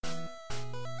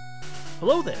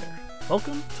Hello there.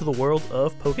 Welcome to the world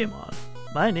of Pokemon.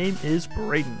 My name is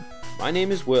Brayden. My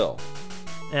name is Will.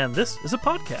 And this is a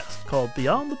podcast called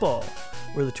Beyond the Ball,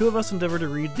 where the two of us endeavor to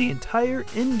read the entire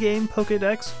in-game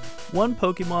Pokédex, one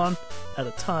Pokemon at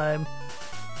a time.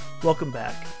 Welcome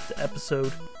back to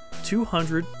episode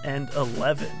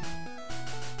 211.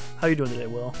 How you doing today,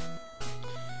 Will?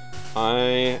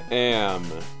 I am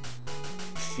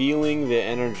feeling the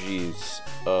energies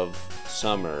of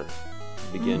summer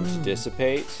begin to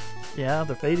dissipate. Yeah,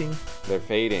 they're fading. They're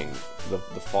fading. The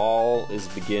fall is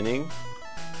beginning.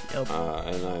 Yep.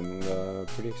 And I'm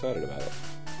pretty excited about it.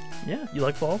 Yeah, you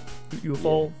like fall? You a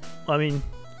fall? Yeah. I mean,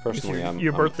 personally,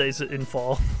 your birthday's in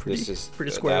fall. Pretty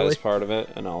squarely. That is part of it,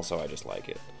 and also I just like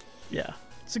it. Yeah,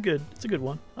 it's a good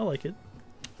one. I like it.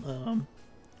 Well,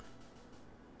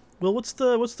 what's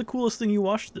the coolest thing you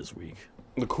watched this week?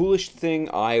 The coolest thing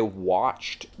I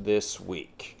watched this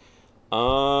week.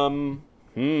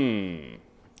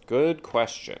 Good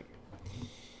question.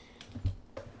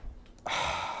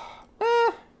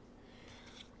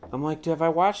 I'm like, have I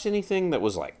watched anything that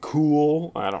was like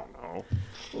cool? I don't know.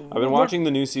 I've been watching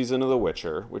the new season of The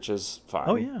Witcher, which is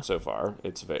fine so far.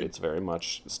 It's very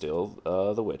much still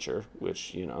The Witcher,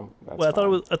 which that's well,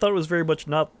 fine. I thought it was very much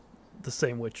not the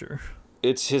same Witcher.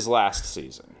 It's his last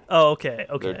season. Oh, okay.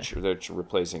 They're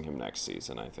replacing him next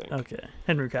season, I think. Okay,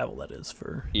 Henry Cavill, that is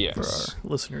for our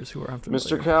listeners who are unfamiliar.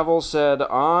 Mr. Cavill said,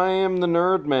 "I am the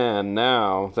nerd man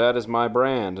now. That is my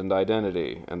brand and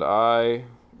identity, and I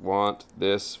want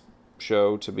this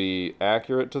show to be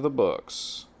accurate to the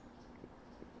books.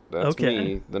 That's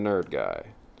me, the nerd guy."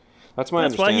 That's my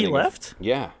understanding. That's why he left?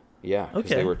 Yeah, because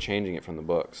they were changing it from the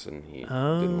books, and he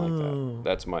didn't like that.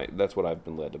 That's what I've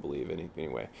been led to believe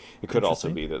anyway. It could also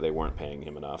be that they weren't paying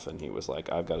him enough, and he was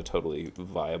like, I've got a totally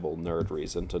viable nerd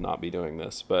reason to not be doing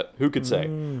this, but who could say?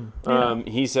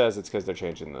 He says it's because they're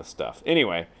changing this stuff.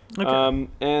 Anyway, and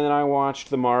then I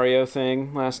watched the Mario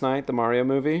thing last night, the Mario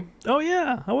movie. Oh,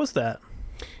 yeah. How was that?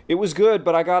 It was good,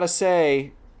 but I gotta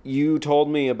say, you told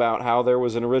me about how there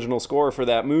was an original score for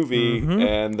that movie,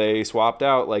 and they swapped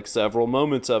out like several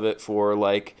moments of it for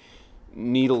like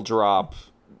needle drop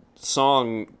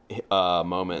song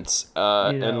moments.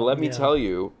 And let me tell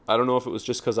you, I don't know if it was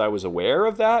just because I was aware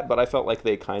of that, but I felt like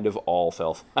they kind of all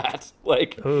fell flat.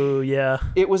 Like, oh yeah,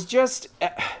 it was just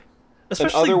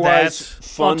especially an otherwise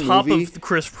fun on top movie. Of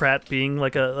Chris Pratt being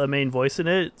like a main voice in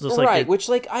it, just right? Which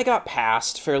like I got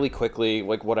past fairly quickly.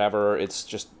 Like whatever, it's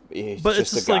just a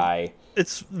guy. Like,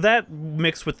 it's that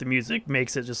mixed with the music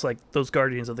makes it just like those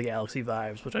Guardians of the Galaxy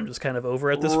vibes, which I'm just kind of over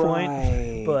at this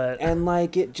point. But and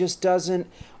like it just doesn't.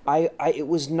 It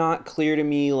was not clear to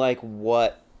me like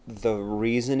what the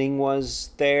reasoning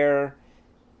was there.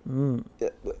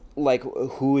 Like,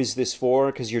 who is this for?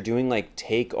 Because you're doing like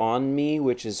Take On Me,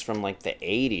 which is from like the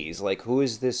 80s. Like, who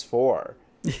is this for?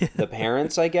 The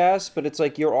parents, I guess. But it's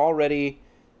like you're already.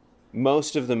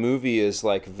 Most of the movie is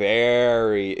like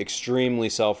very extremely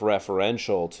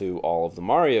self-referential to all of the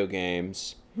Mario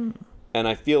games. And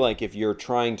I feel like if you're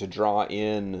trying to draw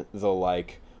in the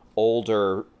like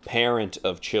older parent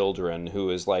of children who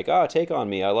is like, Take On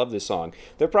Me, I love this song,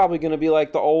 they're probably going to be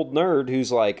like the old nerd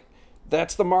who's like,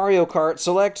 that's the Mario Kart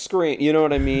select screen. You know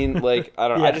what I mean? Like, I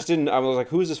don't know. I just didn't, I was like,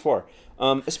 who is this for?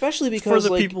 Especially because for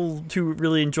the people who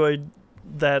really enjoyed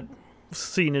that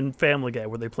scene in Family Guy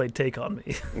where they played Take On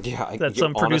Me. Yeah. That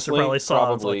some producer probably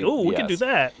saw and was like, oh, we can do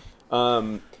that.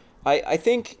 I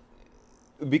think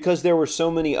because there were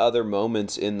so many other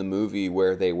moments in the movie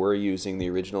where they were using the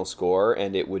original score,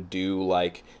 and it would do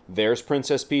like, there's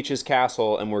Princess Peach's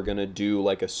castle, and we're going to do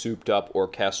like a souped up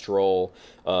orchestral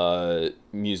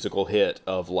musical hit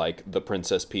of like the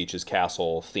Princess Peach's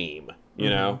castle theme. You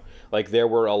know, like there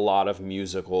were a lot of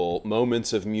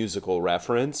moments of musical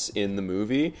reference in the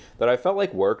movie that I felt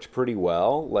like worked pretty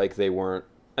well. Like they weren't,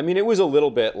 I mean, it was a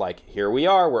little bit like, here we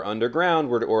are, we're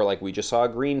underground, or like we just saw a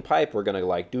green pipe, we're gonna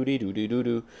like doo doo doo doo doo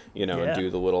doo, and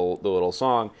do the little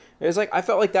song. And it's like I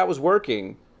felt like that was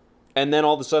working, and then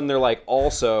all of a sudden they're like,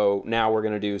 also now we're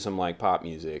gonna do some like pop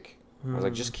music. I was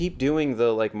like, just keep doing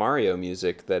the like Mario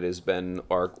music that has been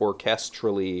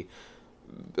orchestrally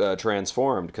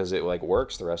transformed, because it like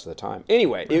works the rest of the time.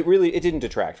 Anyway, it didn't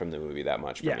detract from the movie that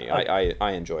much for me.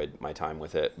 I enjoyed my time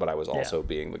with it, but I was also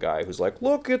being the guy who's like,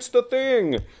 look, it's the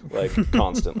thing, like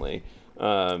constantly.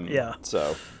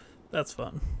 So that's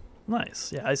fun.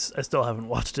 Nice. Yeah, I still haven't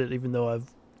watched it, even though I've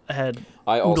had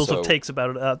oodles of takes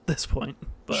about it at this point.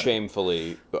 But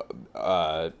shamefully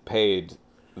paid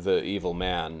the evil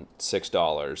man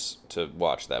 $6 to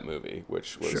watch that movie,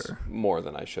 which was more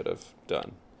than I should have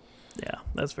done. Yeah,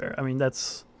 that's fair. I mean,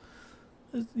 that's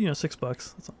 $6. That's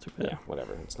not too bad. Yeah,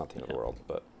 whatever. It's not the end of the world,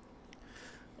 but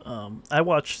I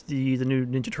watched the new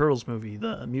Ninja Turtles movie,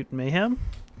 the Mutant Mayhem.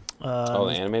 The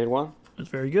animated one? It's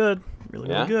very good. Really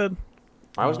good.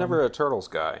 I was never a Turtles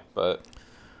guy, but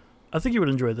I think you would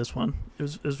enjoy this one.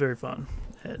 It was very fun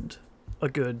and a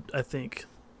good, I think,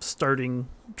 starting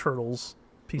Turtles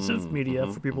piece of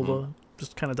media for people to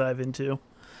just kind of dive into.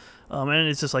 And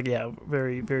it's just like,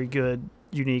 very, very good,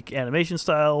 unique animation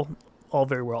style, all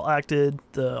very well acted.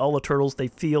 All the Turtles, they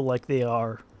feel like they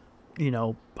are,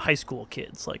 high school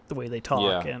kids, like the way they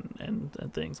talk and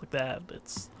things like that.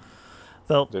 It's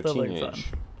felt like fun.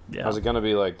 Yeah. Was it going to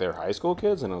be like they're high school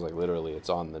kids? And I was like, literally, it's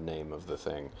on the name of the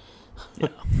thing. Yeah.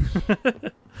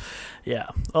 Yeah.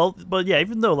 But yeah,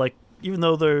 even though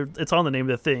it's on the name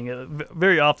of the thing,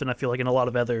 very often I feel like in a lot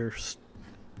of other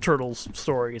Turtles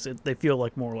stories, they feel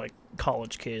like more like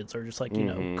college kids or just like,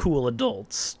 cool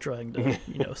adults trying to,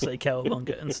 say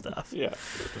cowabunga and stuff. Yeah.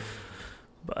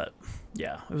 But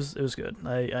yeah, it was good.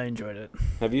 I enjoyed it.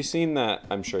 Have you seen that?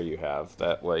 I'm sure you have.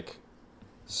 That like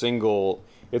it's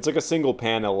like a single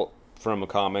panel from a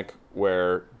comic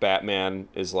where Batman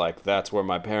is like, "That's where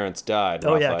my parents died."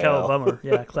 Oh Raphael. yeah, Cowabummer.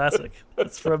 Yeah, classic.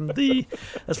 That's from the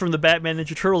Batman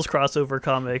Ninja Turtles crossover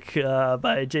comic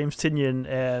by James Tynion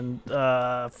and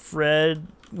Freddie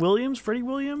Williams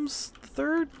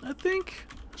III, I think.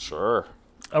 Sure.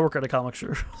 I work at a comic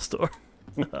store.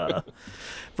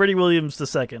 Freddie Williams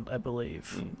II, I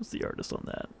believe, was the artist on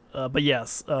that. But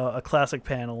yes, a classic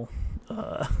panel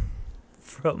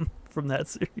from that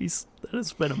series that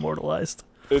has been immortalized.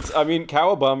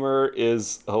 Cowabummer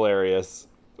is hilarious,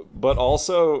 but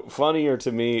also funnier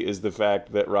to me is the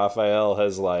fact that Raphael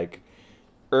has like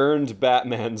earned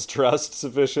Batman's trust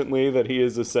sufficiently that he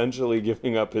is essentially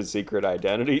giving up his secret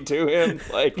identity to him.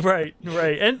 Like right,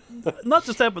 and not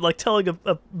just that, but like telling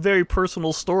a very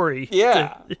personal story.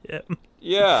 Yeah, to him.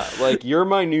 Yeah, like you're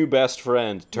my new best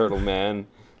friend, Turtle Man.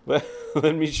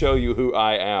 Let me show you who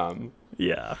I am.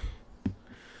 Yeah.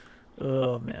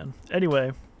 Oh man.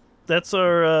 Anyway, that's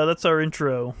our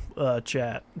intro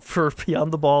chat for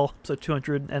Beyond the Ball, episode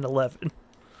 211.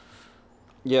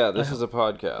 Yeah, this is a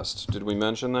podcast. Did we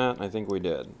mention that? I think we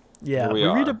did. Yeah, we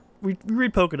read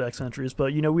Pokedex entries,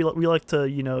 but we like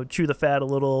to chew the fat a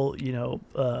little.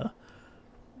 That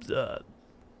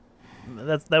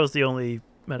was the only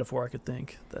metaphor I could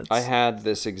think. I had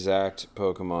this exact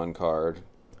Pokemon card.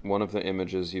 One of the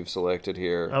images you've selected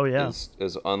here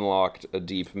is unlocked a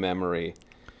deep memory.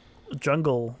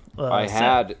 Jungle.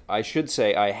 I should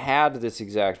say I had this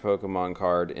exact Pokemon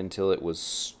card until it was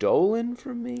stolen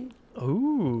from me.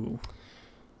 Ooh.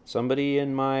 Somebody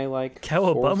in my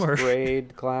third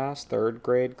grade class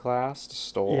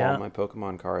stole all my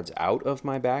Pokemon cards out of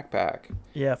my backpack.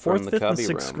 Yeah, 4th, 5th, and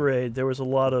 6th grade, there was a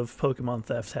lot of Pokemon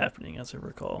theft happening, as I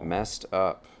recall. Messed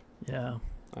up. Yeah.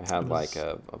 I had a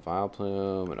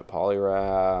Vileplume and a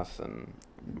Poliwrath and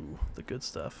the good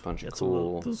stuff. Bunch of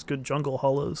cool. Those good jungle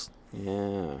hollows.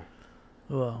 Yeah.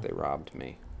 Well, they robbed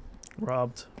me.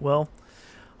 Well,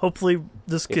 hopefully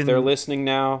this can... If they're listening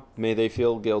now, may they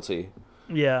feel guilty.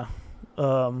 Yeah.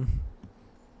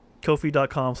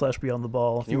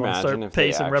 Ko-fi.com/beyondtheball if you want to start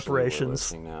paying some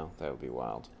reparations. Now, that would be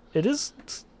wild. It is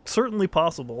certainly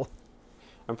possible.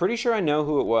 I'm pretty sure I know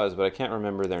who it was, but I can't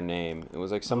remember their name. It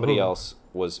was like somebody else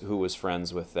who was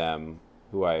friends with them,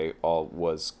 who it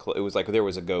was like there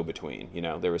was a go-between,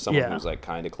 There was someone who was like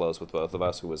kind of close with both of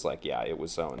us who was like, yeah, it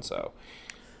was so-and-so.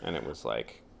 And it was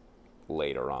like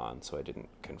later on, so I didn't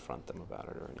confront them about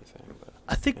it or anything. But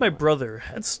I think my brother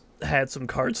had some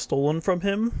cards stolen from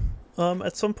him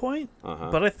at some point,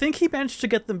 but I think he managed to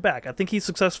get them back. I think he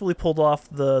successfully pulled off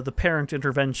the parent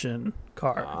intervention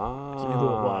card. I knew who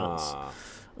it was.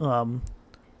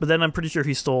 But then I'm pretty sure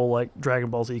he stole like Dragon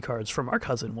Ball Z cards from our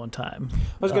cousin one time. I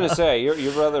was gonna say your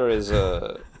brother is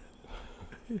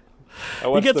he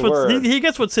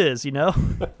gets what's his,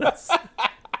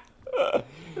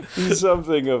 He's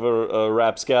something of a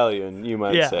rapscallion, you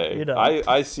might say.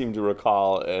 I seem to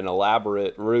recall an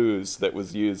elaborate ruse that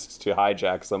was used to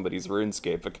hijack somebody's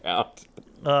RuneScape account.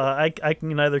 I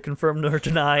can neither confirm nor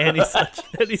deny any such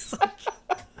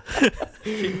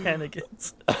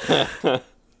shenanigans.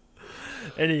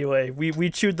 Anyway, we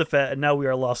chewed the fat, and now we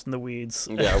are lost in the weeds.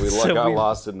 Yeah, we got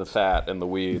lost in the fat and the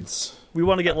weeds. We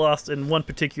want to get lost in one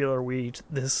particular weed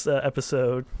this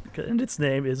episode, and its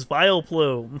name is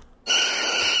Vileplume.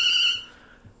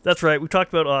 That's right, we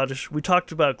talked about Oddish, we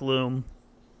talked about Gloom,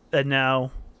 and now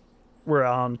we're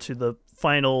on to the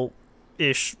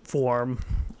final-ish form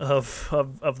of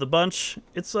the bunch.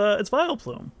 It's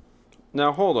Vileplume.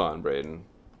 Now, hold on, Braden.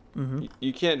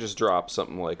 You can't just drop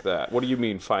something like that. What do you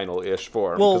mean final-ish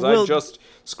form? Well, Because I just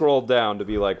scrolled down to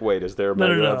be like, wait, is there a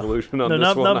Mega Evolution on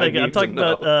this one? Not Mega. I'm talking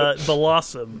about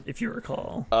Blossom, if you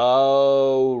recall.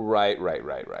 Oh, right.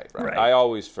 I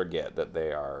always forget that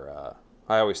they are...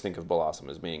 I always think of Blossom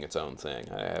as being its own thing.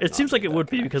 It seems like it would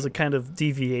be because it kind of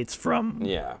deviates from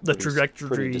the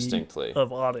trajectory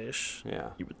of Oddish,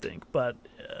 you would think. But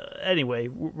anyway,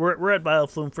 we're at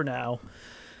Vileplume for now.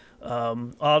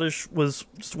 Oddish was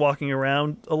just walking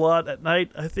around a lot at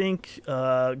night, I think.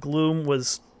 Gloom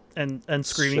was and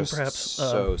screaming, just perhaps.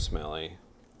 So smelly.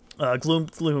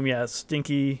 Gloom, yeah,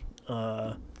 stinky.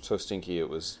 So stinky it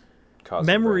was causing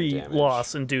memory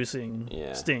loss inducing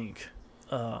stink.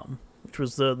 Which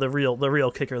was the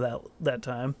real kicker that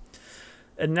time.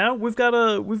 And now we've got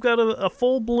a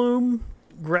full bloom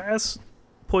grass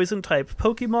poison type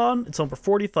Pokemon. It's number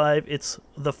 45. It's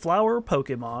the flower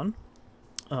Pokemon.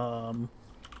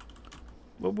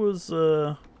 What was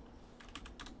it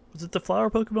the flower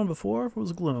Pokemon before? What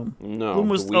was Gloom? No, Gloom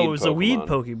was it was a weed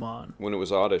Pokemon. When it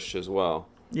was Oddish as well.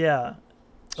 Yeah.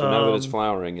 So now that it's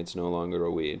flowering, it's no longer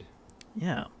a weed.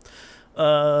 Yeah.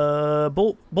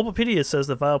 Bulbapedia says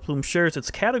that Vileplume shares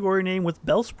its category name with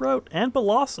Bellsprout and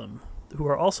Blossom, who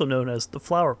are also known as the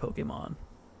flower Pokemon.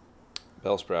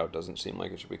 Bellsprout doesn't seem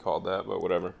like it should be called that, but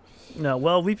whatever. No,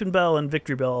 well, Weeping Bell and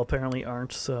Victory Bell apparently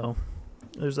aren't, so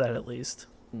there's that at least.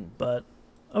 But,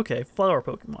 okay, flower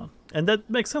Pokemon. And that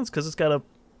makes sense because it's got a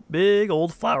big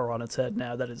old flower on its head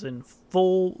now that is in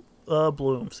full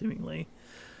bloom, seemingly.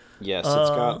 Yes,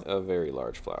 it's got a very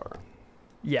large flower.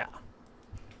 Yeah.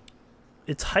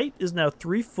 Its height is now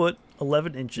 3 foot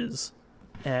 11 inches,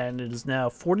 and it is now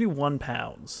 41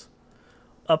 pounds,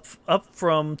 up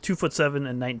from 2 foot 7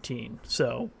 and 19.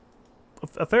 So,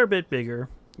 a fair bit bigger.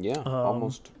 Yeah,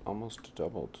 almost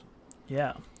doubled.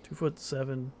 Yeah, 2 foot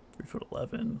 7, 3 foot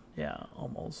 11. Yeah,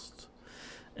 almost.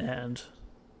 And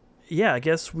yeah, I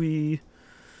guess I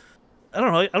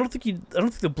don't know. I don't think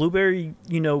the blueberry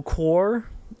core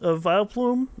of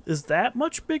Vileplume is that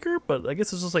much bigger, but I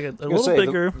guess it's just like a little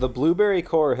bigger. The blueberry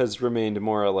core has remained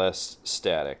more or less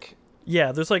static.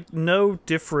 Yeah, there's like no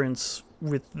difference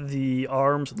with the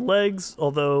arms and legs,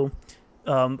 although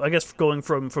I guess going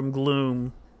from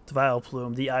Gloom to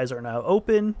Vileplume, the eyes are now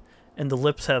open and the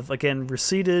lips have again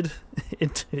receded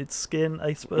into its skin,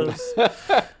 I suppose.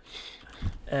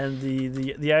 And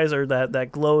the eyes are that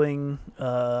glowing,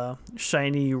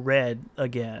 shiny red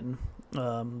again.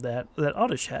 That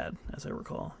Oddish had, as I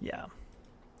recall. Yeah.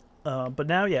 But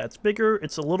now, it's bigger.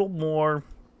 It's a little more...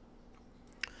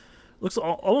 Looks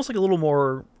almost like a little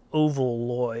more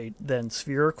ovaloid than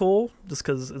spherical, just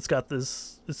because it's got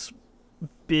this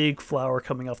big flower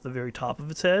coming off the very top of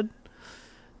its head.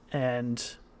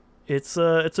 And it's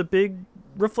a big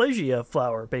Rafflesia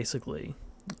flower, basically.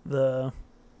 The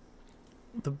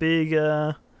big...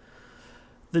 the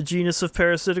genus of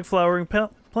parasitic flowering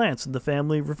plants in the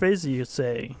family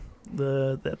Rafflesia,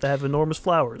 that have enormous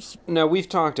flowers. Now, we've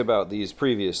talked about these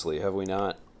previously, have we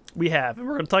not? We have, and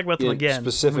we're going to talk about them again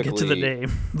when we get to the name.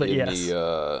 But yes.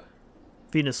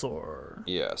 Venusaur.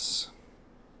 Yes.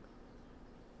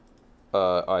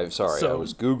 I'm sorry, I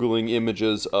was Googling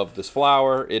images of this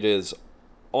flower. It is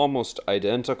almost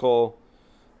identical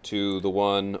to the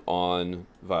one on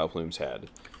Vileplume's head.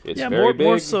 It's very big,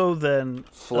 more so than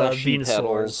Venusaur's,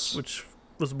 petals, which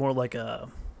was more like a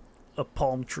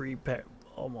palm tree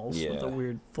almost with a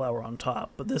weird flower on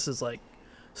top. But this is like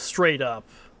straight up,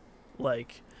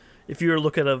 like if you were to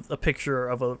look at a picture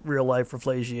of a real life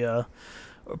Rafflesia,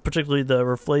 particularly the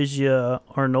Rafflesia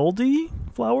arnoldi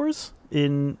flowers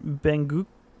in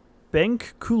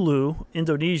Bengkulu,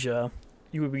 Indonesia,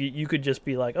 you could just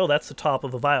be like, oh, that's the top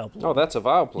of a Vileplume. Oh, that's a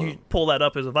Vileplume. You pull that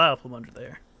up as a Vileplume under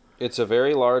there. It's a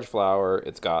very large flower.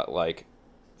 It's got like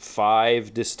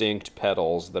 5 distinct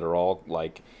petals that are all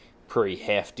like pretty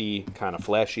hefty, kind of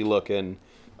fleshy looking.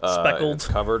 Speckled. It's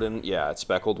covered in, it's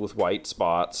speckled with white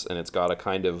spots, and it's got a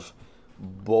kind of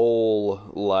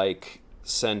bowl-like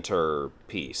center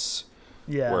piece.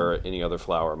 Yeah. Where any other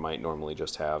flower might normally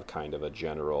just have kind of a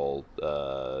general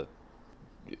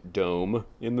dome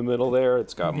in the middle there.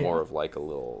 It's got more of like a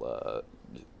little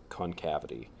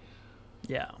concavity.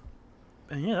 Yeah.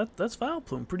 And that's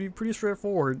Vileplume. Pretty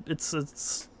straightforward.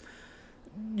 It's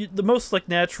the most like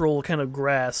natural kind of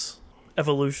grass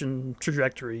evolution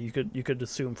trajectory you could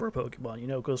assume for a Pokemon.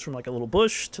 It goes from like a little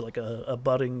bush to like a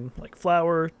budding like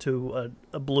flower to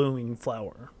a blooming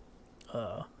flower.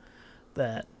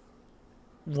 That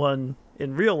one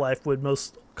in real life would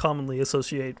most commonly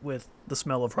associate with the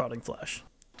smell of rotting flesh.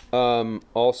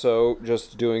 Also,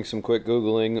 just doing some quick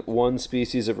Googling, one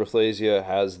species of Rafflesia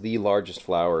has the largest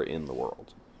flower in the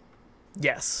world.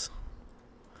 Yes.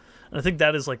 And I think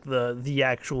that is like the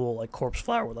actual like corpse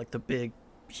flower with like the big,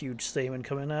 huge stamen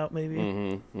coming out,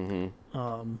 maybe.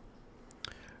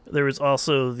 There was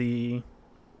also the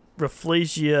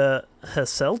Rafflesia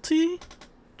Hasselti,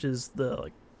 which is the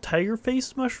like tiger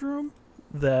face mushroom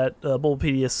that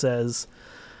Bulbapedia says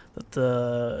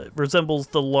that resembles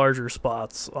the larger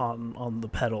spots on the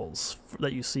petals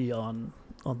that you see on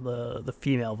the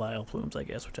female Vileplumes, I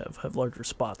guess, which have larger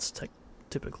spots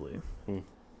typically.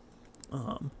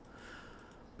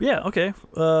 Yeah, okay.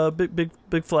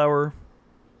 Big flower.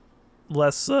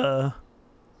 Less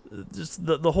just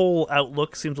the whole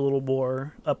outlook seems a little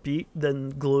more upbeat than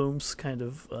Gloom's kind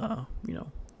of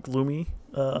gloomy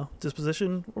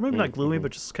disposition, or maybe not gloomy,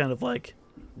 but just kind of like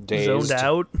Dazed, zoned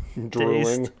out,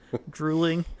 drooling,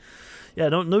 drooling. Yeah,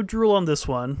 no drool on this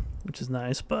one, which is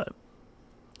nice. But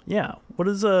yeah, what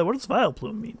does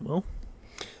Vileplume mean, Will?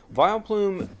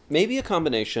 Vileplume may be a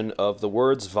combination of the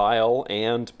words vile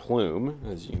and plume,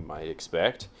 as you might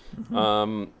expect.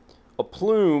 A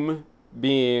plume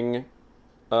being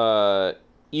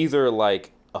either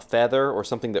like a feather or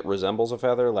something that resembles a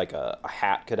feather, like a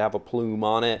hat could have a plume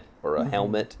on it, or a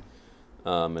helmet,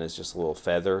 and it's just a little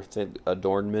feather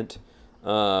adornment.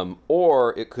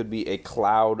 Or it could be a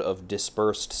cloud of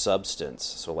dispersed substance,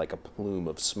 so like a plume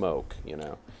of smoke,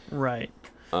 Right.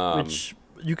 Which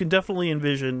you can definitely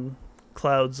envision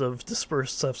clouds of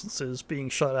dispersed substances being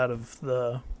shot out of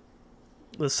the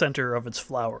center of its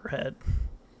flower head.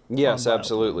 Yes,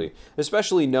 absolutely.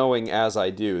 Especially knowing, as I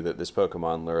do, that this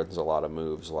Pokemon learns a lot of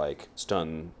moves like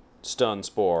stun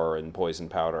spore and poison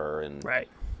powder, and right.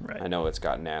 I know it's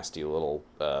got nasty little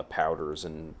powders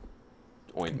and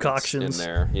ointments concoctions in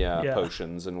there. Yeah,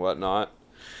 potions and whatnot.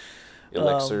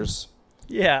 Elixirs.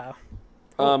 Yeah.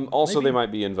 Also, maybe. they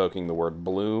might be invoking the word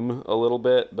bloom a little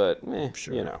bit, but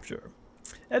Sure.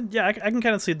 And yeah, I can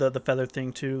kind of see the feather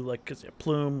thing too, like cause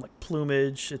plume, like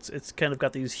plumage. It's kind of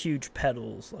got these huge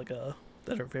petals, like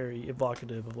that are very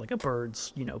evocative of like a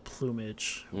bird's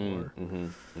plumage,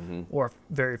 or a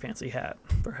very fancy hat,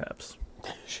 perhaps.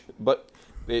 But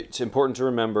it's important to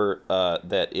remember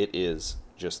that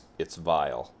it's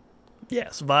vile.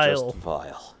 Yes, vile. Just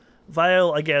vile.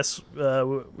 Vile, I guess,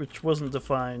 which wasn't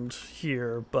defined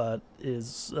here, but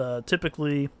is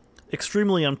typically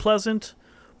extremely unpleasant,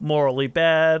 morally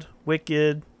bad,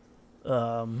 wicked.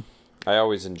 I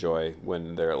always enjoy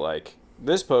when they're like,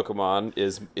 this Pokemon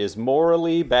is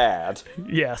morally bad.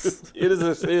 Yes. It is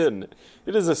a sin.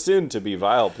 It is a sin to be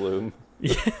Vileplume.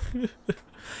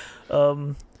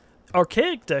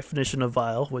 Archaic definition of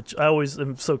vile, which I always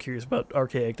am so curious about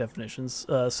archaic definitions,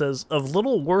 says of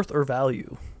little worth or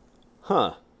value.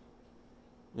 Huh.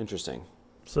 Interesting.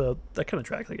 So that kind of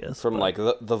tracks, I guess. From like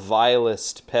the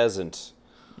vilest peasant.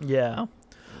 Yeah.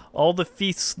 All the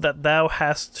feasts that thou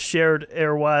hast shared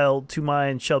erewhile to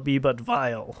mine shall be but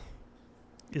vile,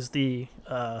 is the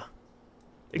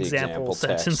example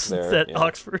sentence that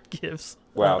Oxford gives.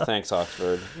 Wow, thanks,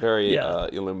 Oxford. Very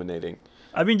illuminating.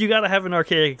 I mean, you got to have an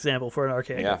archaic example for an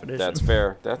archaic definition. Yeah,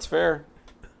 that's fair.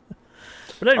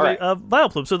 But anyway, right.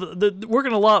 Vileplume. So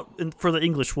working a lot for the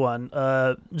English one.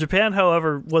 Japan,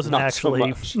 however, wasn't Not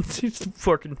actually so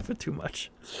working for too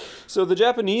much. So the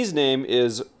Japanese name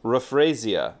is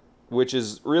Rafflesia, which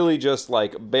is really just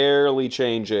like barely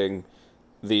changing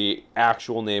the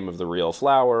actual name of the real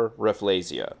flower,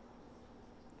 Rafflesia.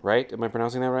 Right? Am I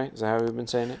pronouncing that right? Is that how we've been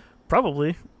saying it?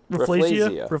 Probably.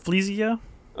 Rafflesia?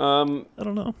 I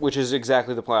don't know. Which is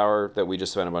exactly the flower that we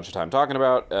just spent a bunch of time talking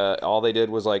about. All they did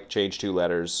was like change 2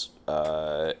 letters,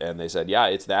 and they said, yeah,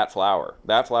 it's that flower.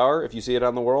 That flower, if you see it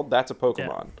on the world, that's a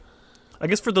Pokemon. Yeah. I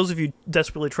guess for those of you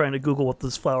desperately trying to Google what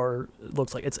this flower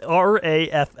looks like, it's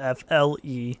Rafflesia.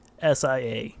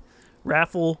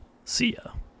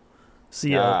 Rafflesia.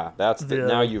 Sia. That's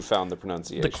now you've found the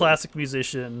pronunciation. The classic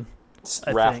musician.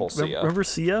 Rafflesia. Remember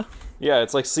Sia? Yeah,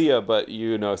 it's like Sia, but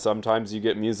sometimes you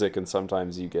get music and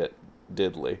sometimes you get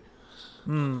diddly.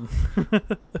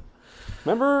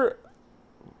 Remember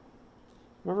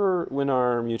when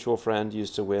our mutual friend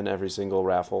used to win every single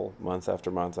raffle month after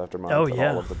month after month at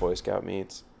all of the Boy Scout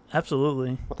meets?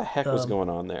 Absolutely. What the heck was going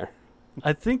on there?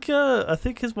 I think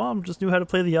his mom just knew how to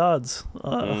play the odds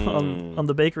on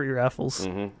the bakery raffles.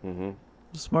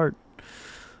 Smart.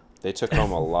 They took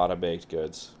home a lot of baked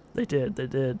goods. They did.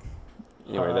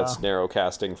 Anyway, that's narrow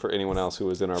casting for anyone else who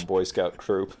was in our Boy Scout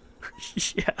troop.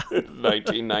 Yeah.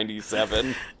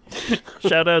 1997.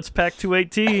 Shoutouts Pack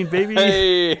 218, baby.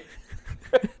 Hey!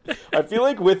 I feel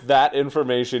like with that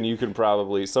information, you can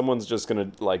someone's just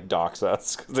going to like dox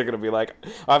us because they're going to be like,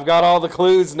 I've got all the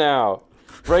clues now.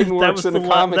 Writing works in a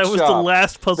comic shop. That was the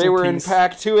last puzzle piece. They were in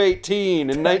pack 218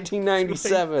 in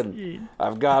 1997. 218.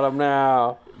 I've got them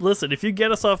now. Listen, if you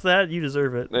get us off that, you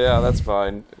deserve it. Yeah, that's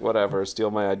fine. Whatever. Steal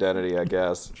my identity, I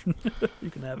guess. You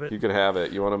can have it. You can have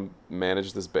it. You want to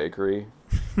manage this bakery?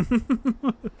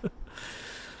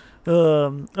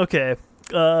 Okay.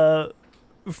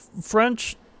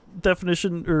 French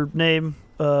definition or name,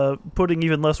 putting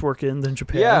even less work in than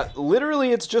Japan. Yeah,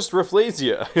 literally it's just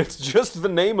Rafflesia. It's just the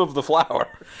name of the flower.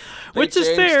 Which is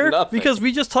fair, because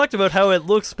we just talked about how it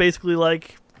looks basically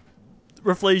like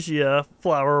Rafflesia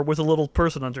flower with a little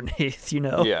person underneath,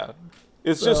 Yeah.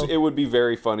 It's just, it would be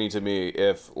very funny to me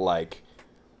if, like,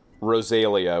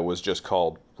 Rosalia was just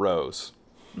called Rose.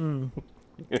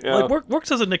 Like,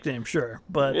 works as a nickname, sure,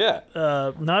 but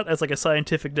not as, like, a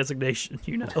scientific designation,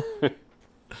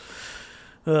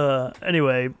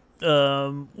 Anyway,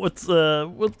 what's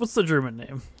the German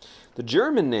name? The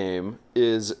German name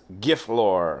is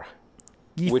Giflor,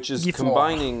 which is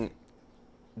combining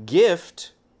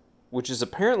gift, which is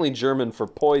apparently German for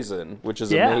poison, which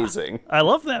is amazing. I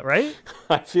love that, right?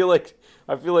 I feel like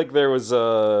there was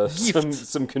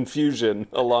some confusion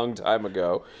a long time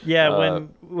ago. Yeah,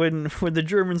 when the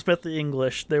Germans met the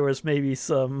English, there was maybe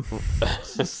some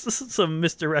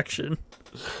misdirection.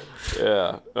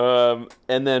 Yeah.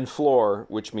 And then flor,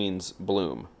 which means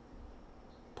bloom.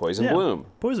 Poison bloom.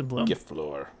 Poison bloom. Gift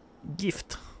flor.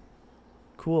 Gift.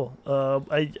 Cool.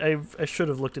 I should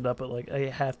have looked it up, but I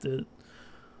have to.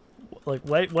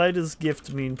 Why does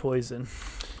gift mean poison?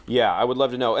 Yeah, I would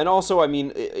love to know. And also, I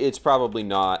mean, it's probably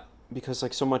not, because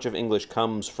so much of English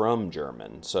comes from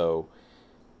German, so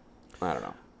I don't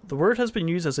know. The word has been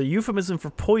used as a euphemism for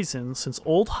poison since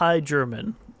Old High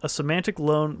German, a semantic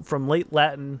loan from late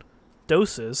Latin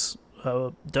doses,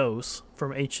 dose,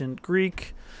 from ancient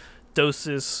Greek,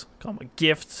 dosis,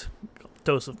 gift,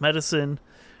 dose of medicine.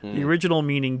 The original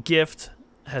meaning gift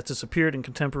has disappeared in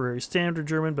contemporary standard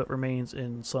German, but remains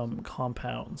in some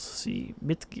compounds. See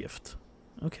Mitgift.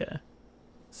 Okay.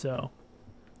 So,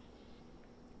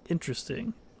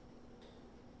 interesting.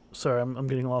 Sorry, I'm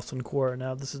getting lost in Quora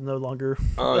now. This is no longer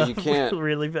you can't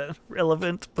really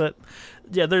relevant, but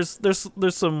yeah, there's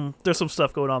some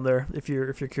stuff going on there. If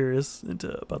you're curious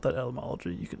about that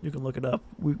etymology, you can look it up.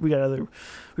 We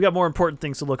got more important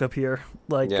things to look up here,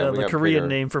 like the Korean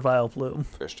name for Vileplume.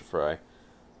 Fish to fry.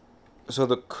 So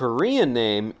the Korean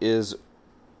name is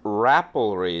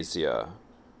Rafflesia,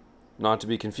 not to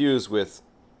be confused with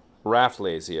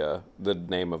Rafflesia, the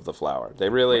name of the flower. They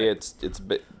really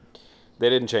they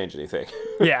didn't change anything.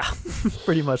 Yeah,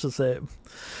 pretty much the same.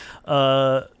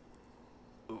 A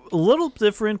little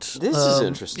different. This is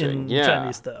interesting. In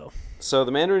Chinese, though. So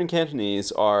the Mandarin and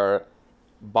Cantonese are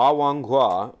Ba Wang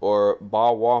Hua or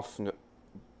Ba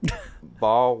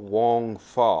Wong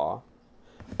Fa,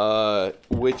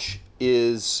 which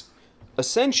is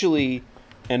essentially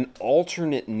an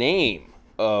alternate name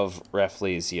of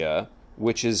Rafflesia,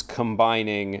 which is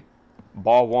combining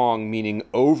Ba Wang meaning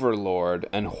overlord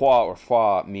and Hua or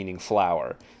Fa meaning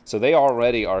flower. So they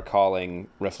already are calling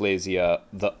Rafflesia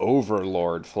the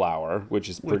overlord flower, which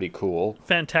is pretty cool.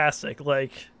 Fantastic.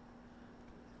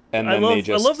 And I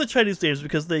love the Chinese names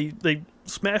because they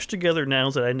smash together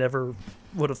nouns that I never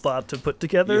would have thought to put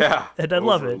together. Yeah. And I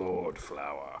love it. Overlord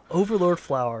flower. Overlord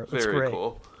flower. That's very great.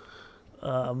 Cool.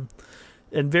 And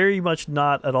very much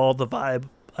not at all the vibe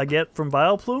I get from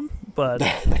Vileplume, but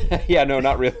yeah, no,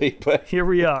 not really. But here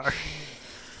we are.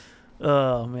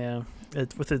 Oh man,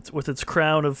 with its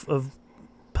crown of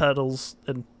petals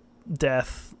and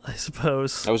death, I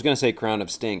suppose. I was gonna say crown of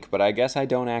stink, but I guess I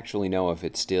don't actually know if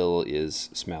it still is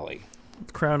smelly.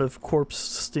 Crown of corpse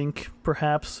stink,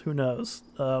 perhaps. Who knows?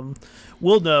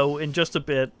 We'll know in just a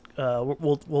bit.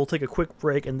 We'll take a quick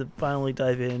break and then finally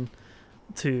dive in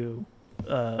to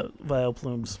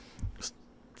Vileplume's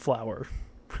flower.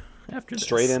 After this.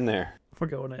 Straight in there. We're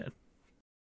going in.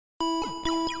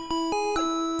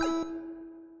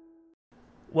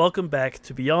 Welcome back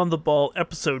to Beyond the Ball,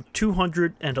 episode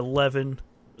 211,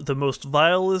 the most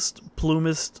vilest,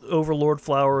 plumest, overlord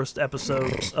flowerist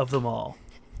episode of them all.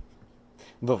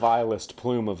 The vilest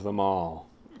plume of them all.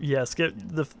 Yes,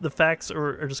 the facts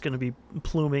are just going to be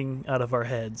pluming out of our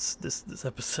heads this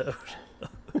episode.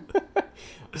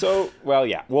 So, well,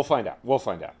 yeah, we'll find out.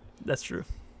 That's true.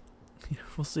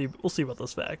 We'll see about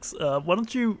those facts. Why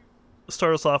don't you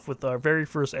start us off with our very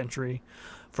first entry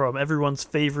from everyone's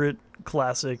favorite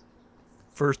classic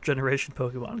first generation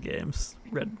Pokemon games,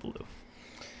 Red and Blue.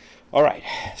 All right.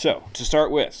 So, to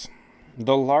start with,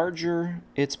 the larger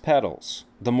its petals,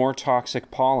 the more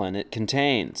toxic pollen it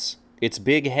contains. Its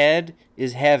big head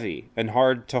is heavy and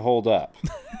hard to hold up.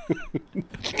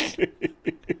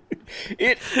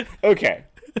 Okay.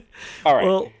 All right.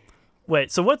 Well,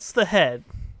 wait. So what's the head?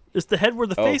 Is the head where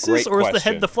the face is, or is the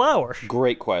head the flower?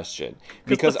 Great question.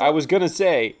 Because I was going to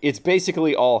say, it's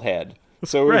basically all head.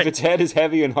 So if its head is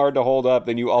heavy and hard to hold up,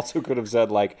 then you also could have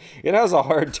said, like, it has a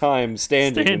hard time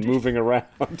standing. And moving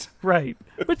around. Right.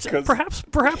 Which perhaps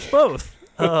both.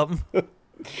 I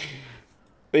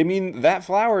mean, that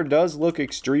flower does look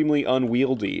extremely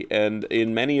unwieldy, and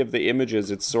in many of the images,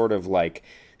 it's sort of like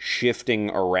shifting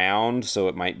around, so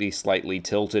it might be slightly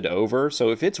tilted over. So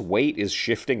if its weight is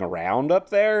shifting around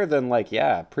up there, then like,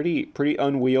 yeah, pretty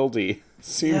unwieldy.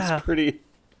 Seems pretty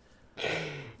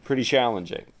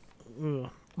challenging.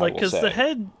 Like, because the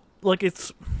head, like,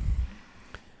 it's,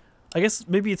 I guess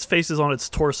maybe its face is on its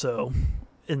torso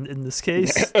in this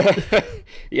case.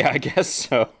 Yeah, I guess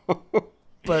so.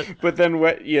 But then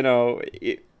what,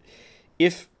 if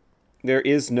there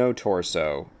is no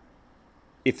torso,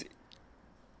 if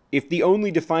the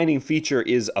only defining feature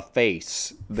is a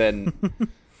face, then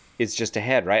it's just a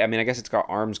head, right? I mean, I guess it's got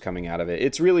arms coming out of it.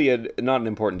 It's really not an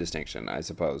important distinction, I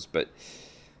suppose, but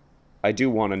I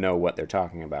do want to know what they're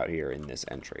talking about here in this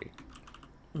entry.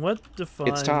 What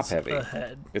defines it's top heavy. A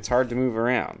head? It's hard to move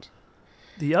around.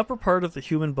 The upper part of the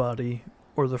human body,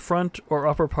 or the front or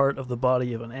upper part of the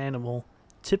body of an animal,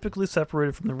 typically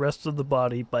separated from the rest of the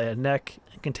body by a neck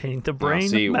and containing the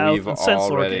brain, mouth, and sense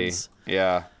organs.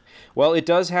 Yeah. Well, it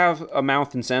does have a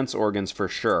mouth and sense organs for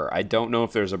sure. I don't know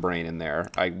if there's a brain in there.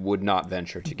 I would not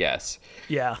venture to guess.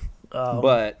 Yeah.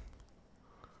 But,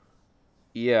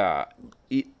 yeah.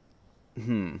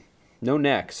 No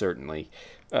neck, certainly.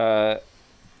 Well,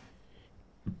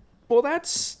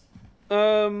 that's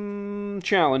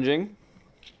challenging.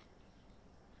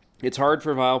 It's hard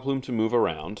for Vileplume to move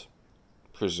around,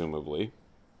 presumably,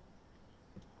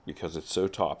 because it's so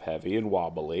top-heavy and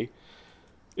wobbly.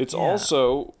 It's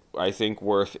also, I think,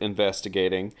 worth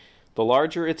investigating. The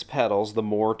larger its petals, the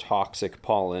more toxic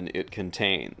pollen it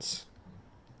contains.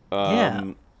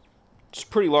 It's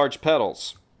pretty large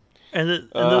petals. And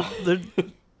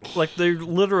they're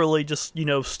literally just,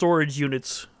 storage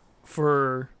units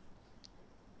for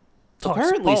toxic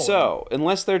apparently pollen. So,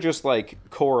 unless they're just like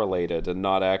correlated and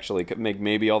not actually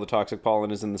maybe all the toxic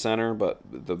pollen is in the center, but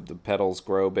the petals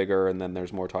grow bigger and then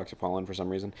there's more toxic pollen for some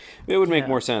reason. It would make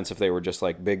more sense if they were just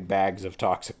like big bags of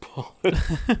toxic pollen.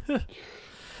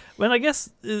 I guess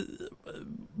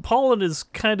pollen is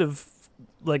kind of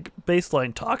like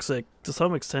baseline toxic to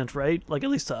some extent, right? Like, at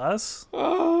least to us.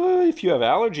 If you have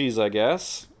allergies, I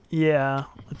guess. Yeah.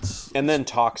 And then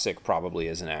toxic probably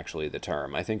isn't actually the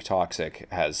term. I think toxic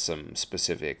has some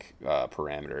specific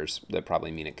parameters that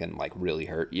probably mean it can like really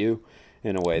hurt you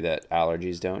in a way that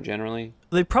allergies don't generally.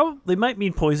 They might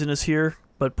mean poisonous here,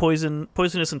 but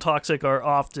poisonous and toxic are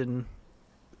often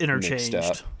interchanged.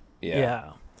 Mixed up.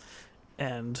 Yeah.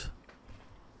 And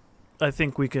I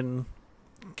think we can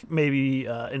maybe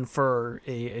infer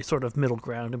a sort of middle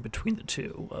ground in between the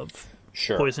two of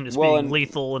poisonous being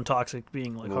lethal and toxic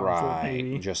being like harmful. Right,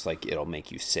 maybe. Just like it'll make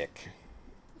you sick.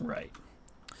 Right.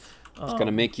 It's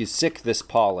gonna make you sick. This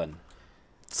pollen.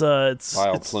 It's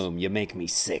Vileplume, you make me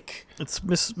sick. It's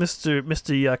Mr.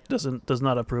 Yuck does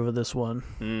not approve of this one.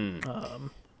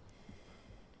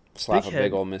 Slap a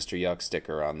big old Mr. Yuck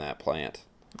sticker on that plant.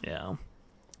 Yeah.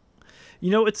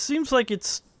 It seems like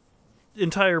its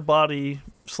entire body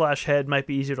 / head might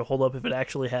be easier to hold up if it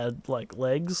actually had like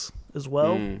legs as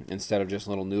well, instead of just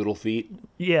little noodle feet.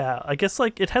 Yeah, I guess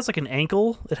like it has like an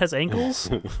ankle. It has ankles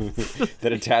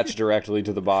that attach directly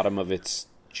to the bottom of its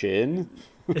chin.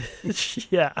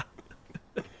 Yeah.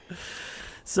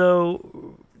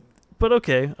 So, but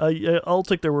okay, I'll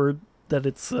take their word that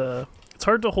it's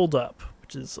hard to hold up,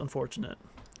 which is unfortunate.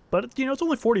 But it's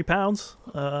only 40 pounds.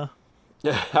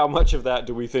 How much of that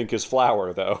do we think is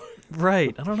flour, though?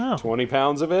 Right, I don't know. 20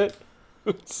 pounds of it?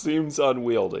 It seems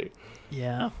unwieldy.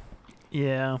 Yeah.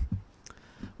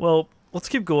 Well, let's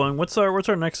keep going. What's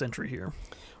our next entry here?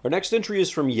 Our next entry is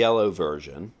from Yellow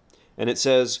Version, and it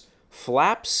says,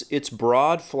 flaps its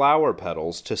broad flower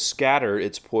petals to scatter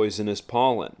its poisonous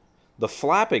pollen. The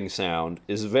flapping sound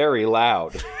is very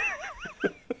loud.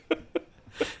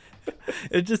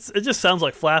 It just sounds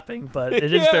like flapping, but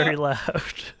it is very loud.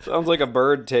 Sounds like a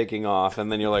bird taking off,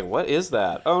 and then you're like, what is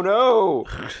that? Oh no!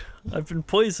 I've been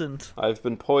poisoned.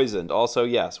 Also,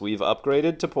 yes, we've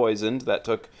upgraded to poisoned. That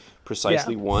took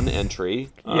precisely one entry.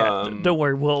 Yeah, don't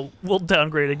worry. We'll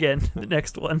downgrade again the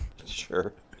next one.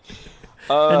 Sure.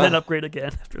 And then upgrade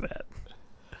again after that.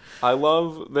 I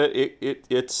love that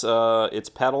its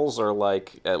petals are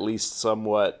like at least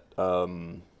somewhat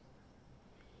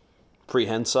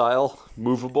prehensile,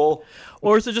 movable.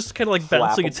 Or is it just kind of like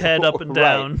bouncing its head up and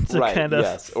down right, to kind of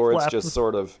yes. Or it's just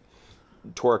sort of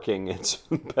twerking its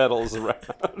petals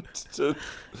around.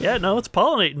 Yeah, no, it's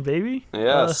pollinating, baby.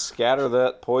 Scatter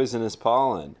that poisonous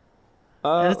pollen.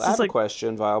 I have a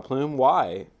question, Vileplume.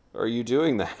 Why are you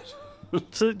doing that?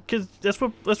 Because that's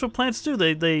what plants do.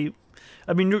 They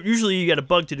I mean, usually you get a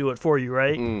bug to do it for you,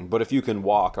 right? But if you can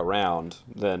walk around,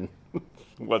 then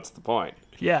what's the point?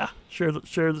 Yeah, share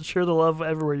the love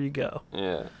everywhere you go.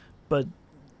 Yeah. But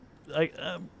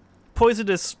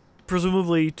poisonous,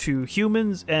 presumably to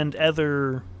humans and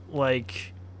other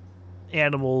like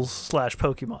animals /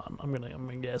 Pokemon. I'm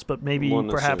gonna guess, but maybe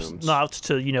perhaps assumes. not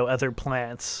to other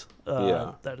plants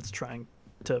Yeah. that it's trying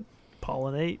to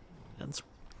pollinate, and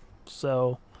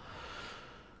so.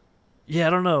 Yeah, I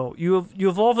don't know. You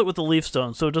evolve it with the leaf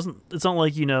stone, so it's not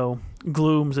like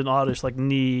Glooms and Oddish like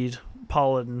need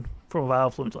pollen from a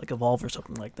Vileplume to like evolve or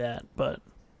something like that. But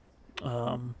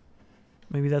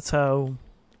maybe that's how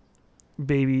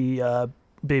baby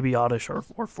Oddish are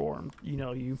formed.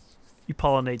 You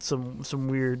pollinate some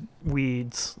weird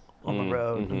weeds on the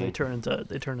road, and they turn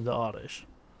into Oddish.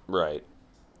 Right.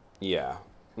 Yeah.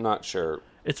 Not sure.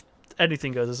 It's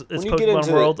anything goes. It's when you Pokemon get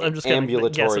into World. I'm just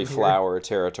ambulatory guessing flower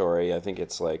territory. I think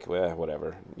it's like, well,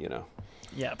 whatever.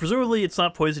 Yeah, presumably it's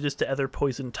not poisonous to other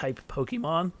poison type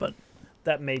Pokemon, but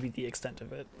that may be the extent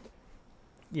of it.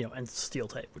 And steel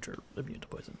type, which are immune to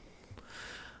poison.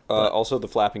 Also, the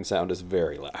flapping sound is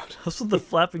very loud. Also, the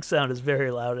flapping sound is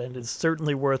very loud, and it's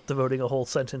certainly worth devoting a whole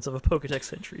sentence of a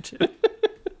Pokedex entry to.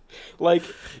 Like,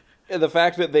 the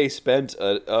fact that they spent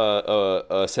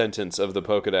a sentence of the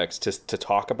Pokedex to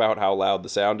talk about how loud the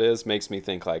sound is makes me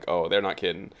think, like, oh, they're not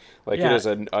kidding. Like, It is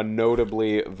a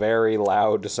notably very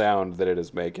loud sound that it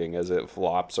is making as it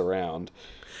flops around.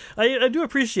 I do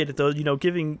appreciate it, though,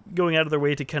 going out of their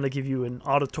way to kind of give you an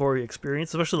auditory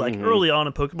experience, especially, like, early on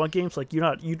in Pokemon games. Like, you're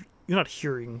not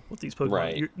hearing what these Pokemon...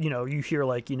 Right. You hear,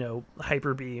 like,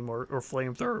 Hyper Beam or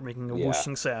Flamethrower making a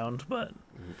whooshing sound, but...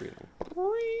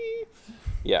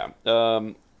 Yeah.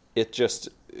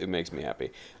 It makes me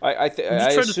happy. I just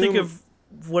trying to think of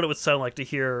what it would sound like to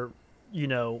hear,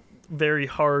 very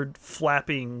hard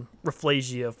flapping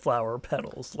Rafflesia flower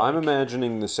petals. I'm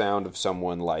imagining the sound of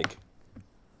someone, like,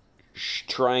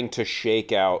 trying to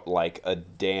shake out, like, a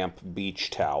damp beach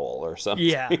towel or something.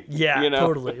 Yeah,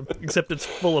 totally. Except it's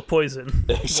full of poison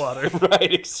water.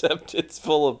 Right, except it's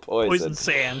full of poison. Poison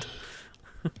sand.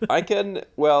 I'm going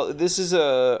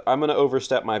to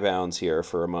overstep my bounds here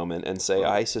for a moment and say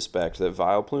I suspect that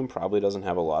Vileplume probably doesn't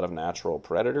have a lot of natural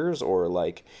predators or,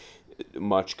 like,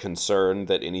 much concern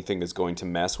that anything is going to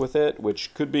mess with it,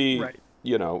 which could be, right.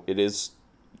 It is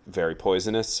very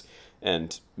poisonous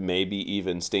and maybe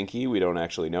even stinky. We don't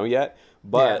actually know yet.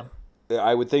 But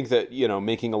I would think that,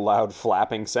 making a loud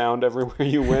flapping sound everywhere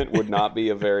you went would not be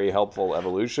a very helpful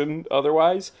evolution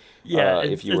otherwise,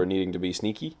 if you were needing to be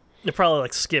sneaky. It probably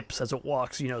like skips as it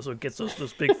walks, so it gets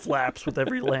those big flaps with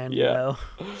every land,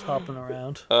 just hopping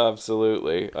around.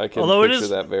 Absolutely. I can picture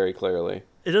that very clearly.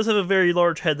 It does have a very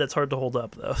large head that's hard to hold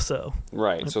up, though. So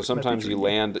right. So sometimes you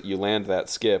land that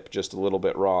skip just a little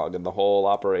bit wrong, and the whole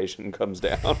operation comes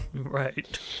down.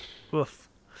 Right. Oof.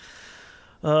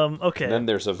 Okay. And then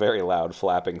there's a very loud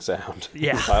flapping sound.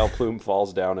 Yeah. Vileplume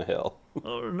falls down a hill.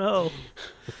 Oh no.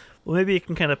 Well, maybe it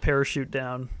can kind of parachute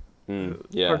down.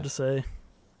 Yeah. Hard to say.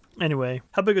 Anyway,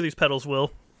 how big are these petals,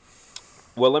 Will?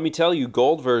 Well, let me tell you,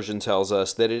 Gold version tells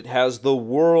us that it has the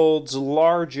world's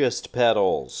largest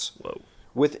petals. Whoa.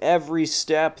 With every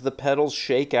step, the petals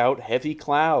shake out heavy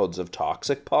clouds of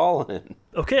toxic pollen.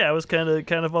 Okay, I was kind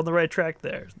of on the right track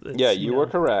there. You were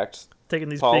correct. Taking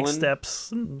these pollen, big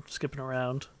steps and skipping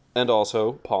around. And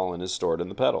also, pollen is stored in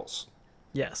the petals.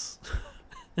 Yes.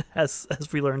 as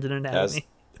we learned in anatomy.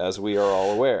 As we are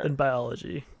all aware. In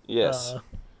biology. Yes.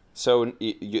 So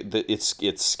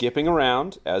it's skipping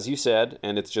around, as you said,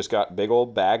 and it's just got big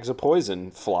old bags of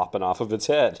poison flopping off of its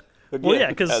head.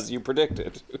 Again, as you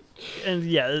predicted. And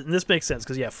this makes sense,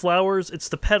 because flowers, it's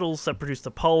the petals that produce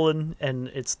the pollen, and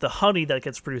it's the honey that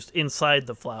gets produced inside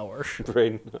the flower.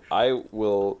 Brayden, I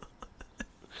will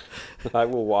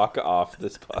walk off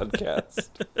this podcast.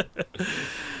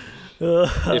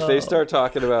 If they start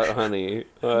talking about honey,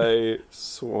 I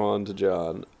swan to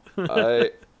John.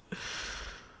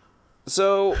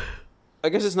 So, I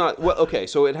guess it's not... Well, okay,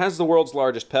 so it has the world's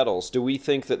largest petals. Do we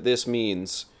think that this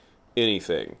means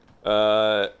anything?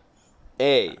 A,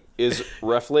 is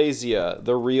Rafflesia,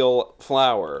 the real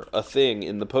flower, a thing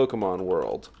in the Pokemon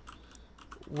world?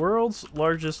 World's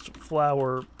largest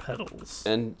flower petals.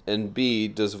 And B,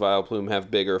 does Vileplume have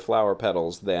bigger flower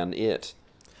petals than it?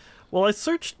 Well, I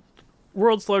searched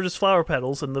world's largest flower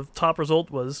petals, and the top result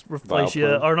was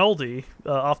Rafflesia arnoldi,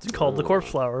 often called the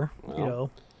corpse flower,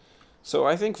 So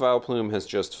I think Vileplume has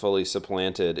just fully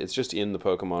supplanted. It's just in the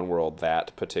Pokemon world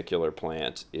that particular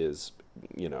plant is,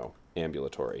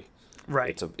 ambulatory.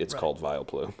 Right. It's called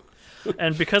Vileplume.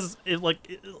 And because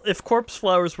if corpse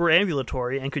flowers were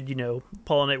ambulatory and could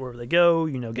pollinate wherever they go,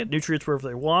 get nutrients wherever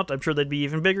they want, I'm sure they'd be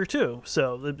even bigger too.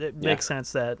 So it makes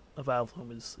sense that a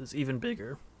Vileplume is even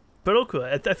bigger. But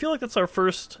okay, I feel like that's our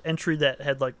first entry that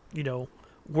had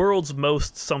world's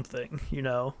most something.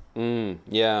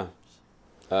 Yeah.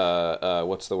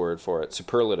 What's the word for it?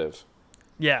 Superlative.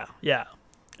 Yeah.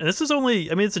 And this is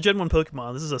it's a Gen 1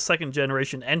 Pokemon. This is a second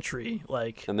generation entry.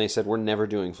 And they said, we're never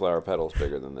doing flower petals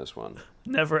bigger than this one.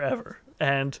 Never, ever.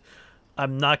 And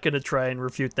I'm not going to try and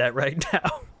refute that right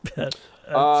now. But,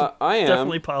 I am.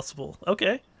 Definitely possible.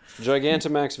 Okay.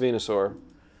 Gigantamax Venusaur.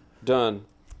 Done.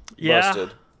 Yeah.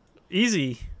 Busted.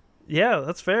 Easy. Yeah,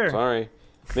 that's fair. Sorry.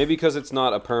 Maybe because it's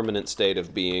not a permanent state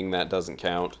of being, that doesn't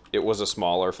count. It was a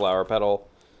smaller flower petal.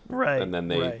 Right. And then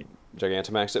they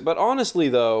Gigantamaxed it. But honestly,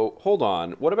 though, hold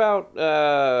on. What about,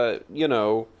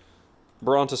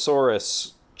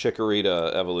 Brontosaurus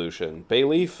Chikorita evolution?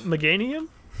 Bayleaf? Meganium?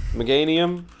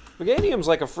 Meganium's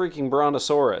like a freaking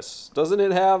Brontosaurus. Doesn't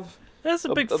it have... That's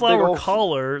a big flower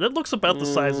collar. That looks about the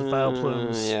size of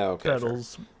Vileplume's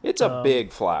petals. Fair. It's a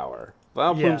big flower.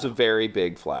 Vileplume's a very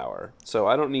big flower. So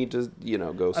I don't need to,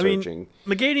 go searching.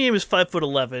 Meganium is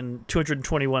 5'11",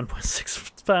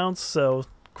 221.6 pounds, so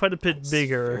quite a bit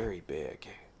bigger. Very big.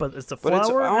 But it's a flower.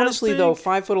 But honestly, though,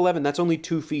 5'11", that's only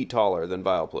 2 feet taller than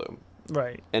Vileplume.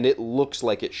 Right. And it looks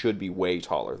like it should be way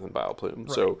taller than Vileplume.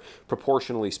 Right. So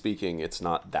proportionally speaking, it's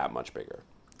not that much bigger.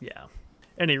 Yeah.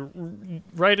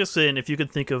 Write us in if you can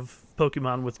think of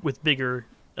Pokemon with bigger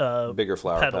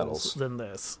flower petals than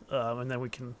this. And then we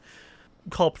can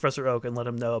call Professor Oak and let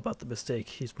him know about the mistake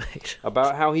he's made.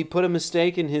 About how he put a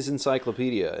mistake in his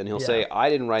encyclopedia, and he'll say, I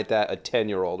didn't write that, a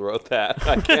 10-year-old wrote that.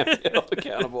 I can't be held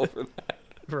accountable for that.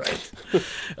 Right.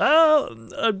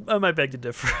 I might beg to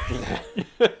differ.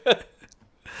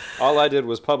 All I did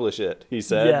was publish it, he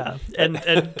said. Yeah,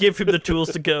 and give him the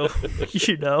tools to go,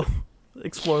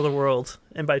 explore the world.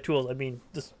 And by tools, I mean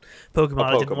just Pokemon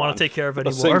I didn't want to take care of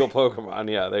anymore. A single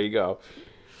Pokemon, yeah, there you go.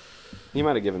 He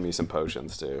might have given me some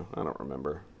potions, too. I don't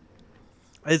remember.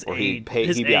 He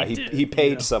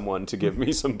paid someone to give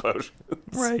me some potions.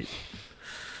 Right.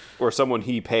 Or someone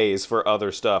he pays for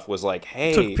other stuff was like,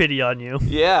 hey... Took pity on you.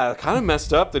 Yeah, kind of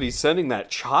messed up that he's sending that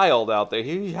child out there.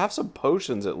 You have some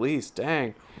potions at least,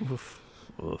 dang.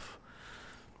 Oof.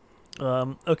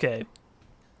 Okay.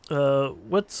 How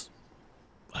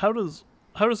does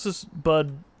this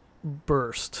bud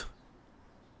burst?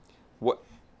 What?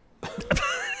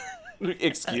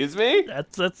 Excuse me?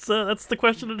 That's the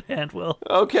question at hand, Will.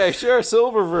 Okay, sure,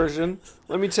 silver version.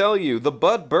 Let me tell you, the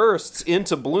bud bursts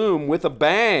into bloom with a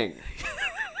bang.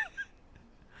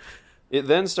 It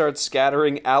then starts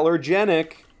scattering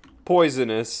allergenic,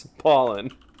 poisonous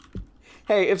pollen.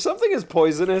 Hey, if something is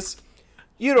poisonous,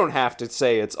 you don't have to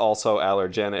say it's also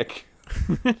allergenic.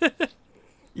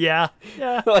 Yeah.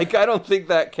 I don't think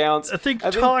that counts. I think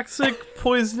toxic,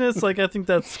 poisonous, I think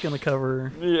that's going to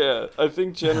cover... Yeah, I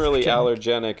think generally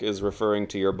allergenic is referring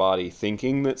to your body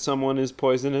thinking that someone is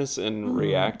poisonous and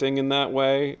reacting in that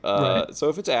way. Right. So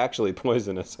if it's actually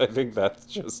poisonous, I think that's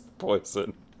just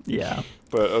poison. Yeah.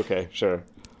 But okay, sure.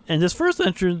 And this first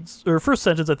sentence,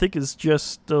 I think, is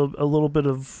just a little bit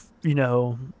of,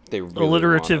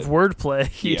 alliterative wordplay.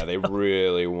 Yeah, they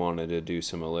really wanted to do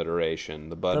some alliteration.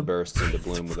 The bud bursts into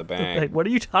bloom with a bang. What are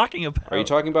you talking about? Are you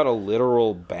talking about a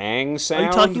literal bang sound? Are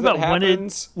you talking about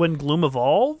happens? when Gloom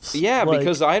evolves? Yeah,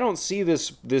 because I don't see this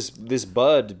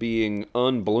bud being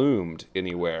unbloomed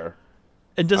anywhere.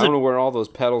 And I don't know where all those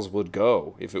petals would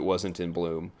go if it wasn't in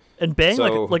bloom. And bang,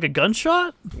 like a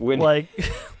gunshot? Like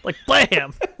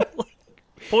blam!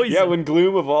 Poison. Yeah, when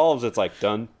Gloom evolves, it's like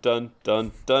dun, dun,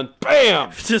 dun, dun,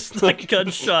 bam! Just like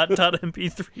gunshot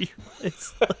 .mp3.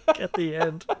 It's at the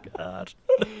end. God.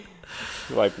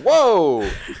 Like, whoa!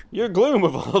 Your Gloom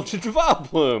evolved into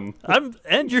Vileplume.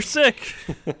 And you're sick.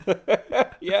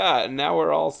 Yeah, and now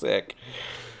we're all sick.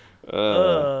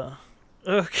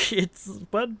 Okay, it's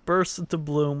bud bursts into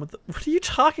bloom. What are you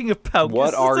talking about?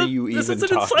 What are you even talking about? This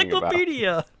is an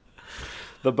encyclopedia.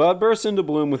 The bud bursts into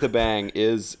bloom with a bang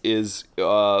is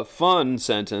a fun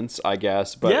sentence, I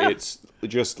guess, but it's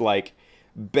just like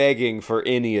begging for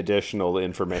any additional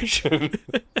information,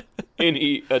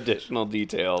 any additional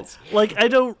details. I'm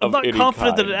not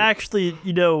confident that it actually,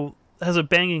 has a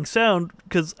banging sound,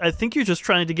 because I think you're just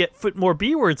trying to get more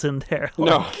B words in there.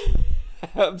 No,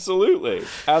 absolutely.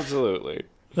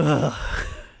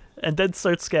 And then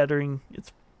starts scattering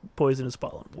its poisonous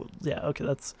pollen. Well, yeah, okay,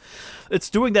 it's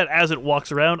doing that as it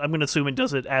walks around. I'm going to assume it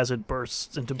does it as it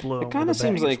bursts into bloom. It kind of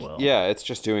seems like, well. yeah, it's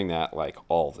just doing that like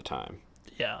all the time.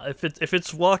 Yeah, if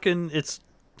it's walking, it's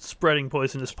spreading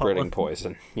poisonous pollen. Spreading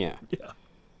poison, yeah. Yeah.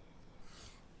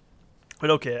 But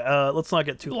okay, let's not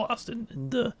get too lost in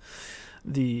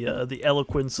the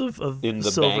eloquence of in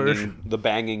the silver. the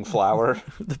banging flower.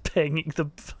 the banging, the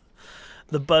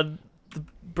bud, the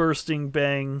bursting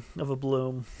bang of a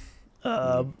bloom.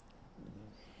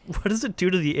 What does it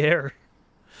do to the air?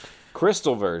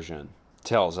 Crystal version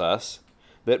tells us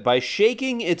that by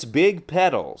shaking its big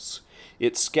petals,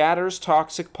 it scatters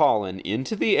toxic pollen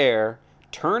into the air,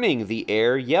 turning the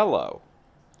air yellow.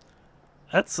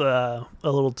 That's a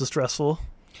little distressful.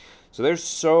 So there's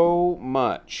so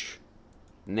much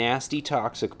nasty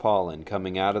toxic pollen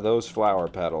coming out of those flower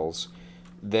petals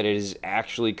that it is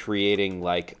actually creating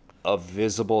like a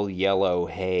visible yellow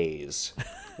haze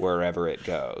wherever it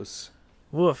goes.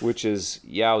 Woof. Which is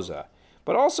yowza.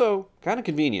 But also kind of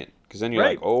convenient, because then you're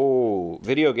right. like, oh,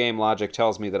 video game logic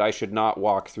tells me that I should not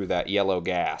walk through that yellow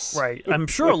gas. Right. I'm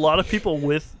sure a lot of people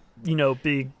with,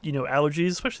 big, allergies,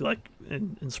 especially like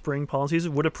in spring pollen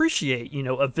season, would appreciate,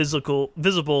 a visible,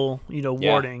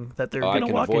 warning that they're going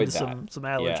to walk into some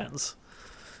allergens. Yeah.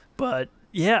 But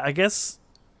yeah, I guess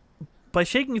by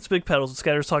shaking its big petals, it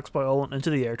scatters toxic pollen into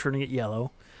the air, turning it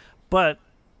yellow. But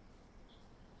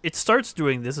it starts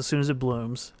doing this as soon as it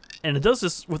blooms, and it does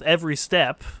this with every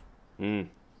step,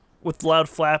 with loud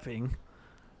flapping.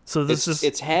 So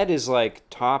its head is like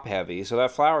top heavy, so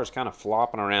that flower is kind of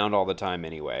flopping around all the time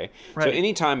anyway. Right. So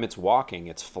anytime it's walking,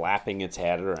 it's flapping its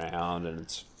head around and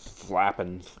it's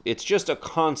flapping. It's just a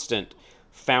constant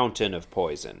fountain of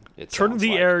poison. It turns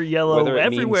the air yellow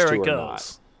everywhere it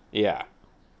goes. Yeah.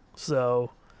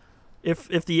 So if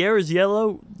the air is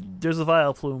yellow, there's a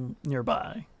Vileplume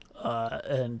nearby,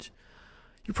 and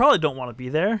you probably don't want to be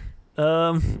there.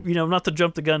 Not to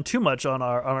jump the gun too much on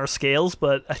our scales,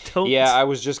 but I don't. Yeah, I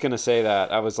was just gonna say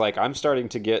that. I was like, I'm starting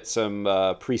to get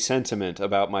some presentiment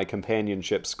about my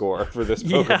companionship score for this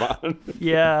Pokemon.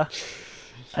 Yeah,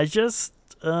 I just,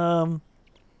 turning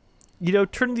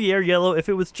the air yellow. If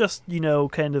it was just,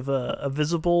 kind of a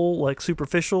visible, like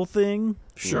superficial thing,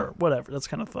 sure, whatever. That's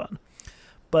kind of fun.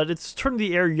 But it's turning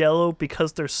the air yellow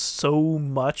because there's so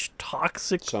much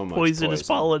toxic, poisonous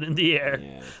pollen in the air.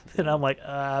 Yeah. And I'm like,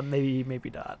 maybe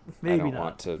not. Maybe I don't not.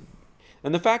 Want to.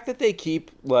 And the fact that they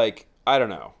keep, like, I don't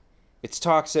know. It's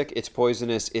toxic, it's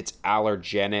poisonous, it's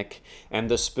allergenic, and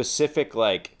the specific,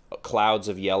 like, clouds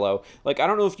of yellow. Like, I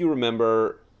don't know if you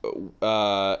remember,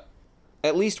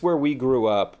 at least where we grew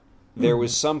up, there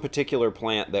was some particular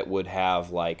plant that would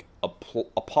have, like, a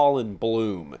pollen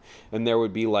bloom, and there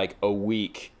would be like a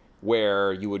week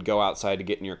where you would go outside to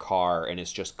get in your car and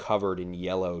it's just covered in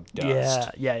yellow dust.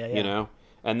 Yeah.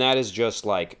 And that is just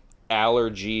like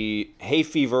allergy, hay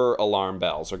fever alarm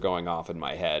bells are going off in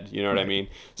my head. You know what I mean?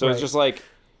 So it's just like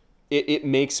it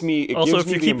makes me. It also, gives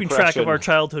if you're me keeping track of our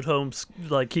childhood homes,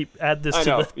 like add this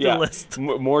to the list.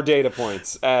 More data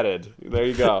points added. There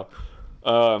you go.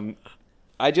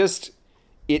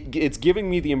 It's giving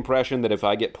me the impression that if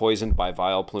I get poisoned by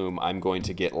Vileplume, I'm going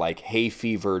to get, like, hay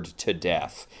fevered to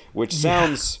death, which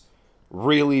sounds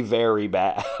really very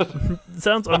bad.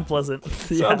 Sounds unpleasant.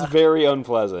 Sounds very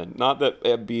unpleasant. Not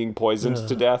that being poisoned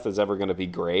to death is ever going to be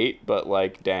great, but,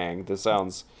 like, dang, this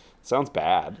sounds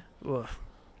bad. Ugh.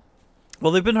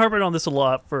 Well, they've been harping on this a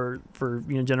lot for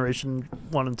Generation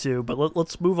 1 and 2, but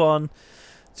let's move on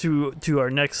to our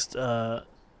next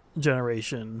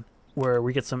generation, where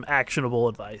we get some actionable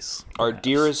advice. Our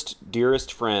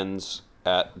dearest friends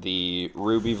at the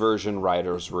Ruby version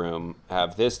writer's room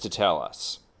have this to tell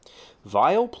us.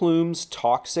 Vileplume's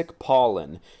toxic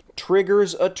pollen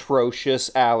triggers atrocious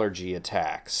allergy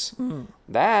attacks.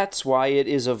 That's why it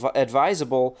is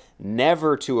advisable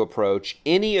never to approach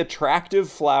any attractive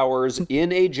flowers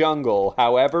in a jungle,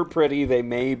 however pretty they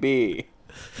may be.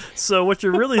 So what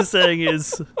you're really saying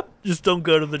is just don't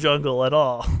go to the jungle at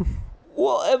all.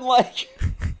 Well, and like,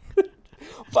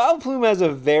 Vileplume has a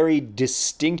very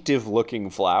distinctive looking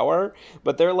flower,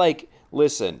 but they're like,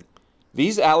 listen,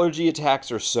 these allergy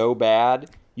attacks are so bad,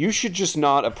 you should just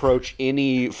not approach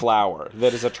any flower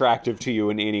that is attractive to you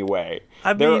in any way.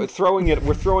 We're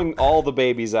throwing all the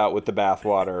babies out with the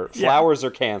bathwater. Flowers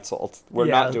are canceled. We're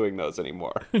not doing those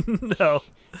anymore. No.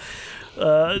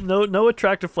 No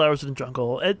attractive flowers in the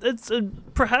jungle. It's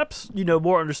perhaps,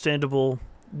 more understandable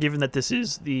given that this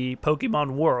is the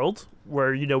Pokemon world,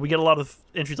 where, we get a lot of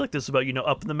entries like this about,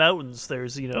 up in the mountains,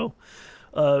 there's,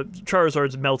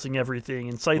 Charizard's melting everything,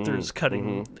 and Scyther's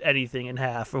cutting anything in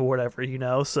half or whatever,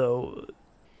 so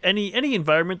any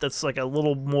environment that's like a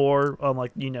little more on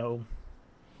like,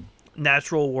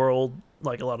 natural world,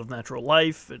 like a lot of natural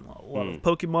life and a lot of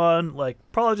Pokemon, like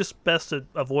probably just best to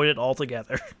avoid it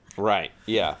altogether. Right.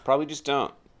 Yeah. Probably just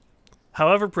don't.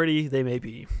 However pretty they may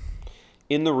be.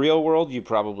 In the real world, you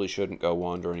probably shouldn't go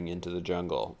wandering into the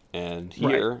jungle. And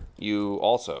here, you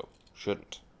also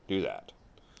shouldn't do that.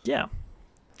 Yeah.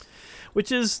 Which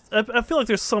is, I feel like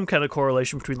there's some kind of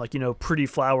correlation between, like, pretty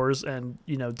flowers and,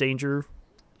 danger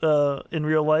in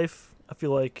real life. I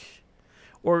feel like,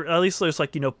 or at least there's,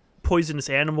 like, poisonous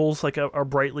animals, like, are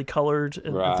brightly colored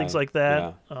and things like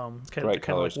that. Yeah. Kind of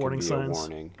like warning signs.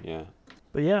 Warning. Yeah.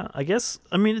 But yeah, I guess,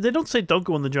 I mean, they don't say don't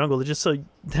go in the jungle. They just say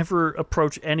never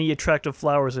approach any attractive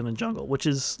flowers in a jungle, which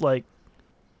is like...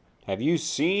 Have you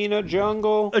seen a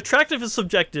jungle? Attractive is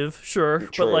subjective, sure.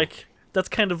 True. But, like, that's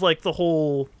kind of like the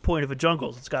whole point of a jungle.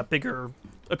 It's got bigger,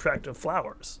 attractive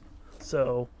flowers.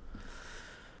 So,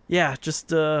 yeah,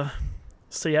 just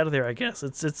stay out of there, I guess.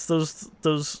 It's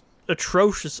those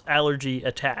atrocious allergy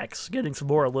attacks. Getting some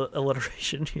more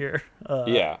alliteration here.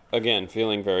 Yeah, again,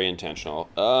 feeling very intentional.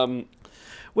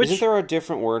 Isn't there a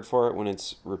different word for it when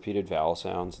it's repeated vowel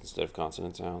sounds instead of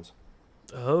consonant sounds?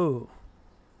 Oh,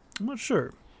 I'm not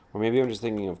sure. Or maybe I'm just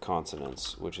thinking of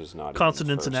consonants, which is not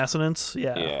consonants and assonants.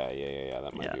 Yeah. Yeah.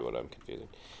 That might be what I'm confusing.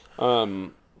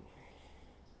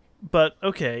 But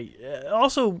okay.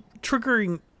 Also,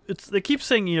 triggering. They keep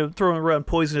saying throwing around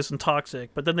poisonous and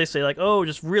toxic, but then they say like, oh,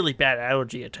 just really bad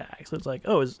allergy attacks. It's like,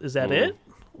 oh, is that it?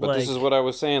 But like, this is what I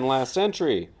was saying last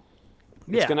century.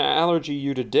 It's yeah. going to allergy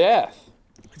you to death.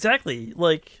 Exactly.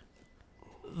 Like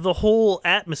the whole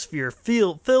atmosphere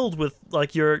filled with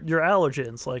like your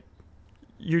allergens. Like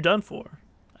you're done for.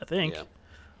 I think. Yeah.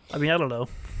 I mean, I don't know.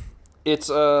 It's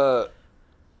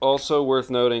also worth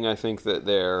noting, I think, that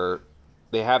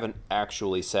they haven't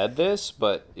actually said this,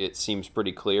 but it seems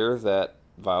pretty clear that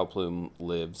Vileplume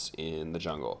lives in the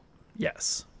jungle.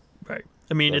 Yes. Right.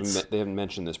 I mean, they haven't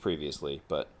mentioned this previously,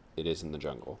 but it is in the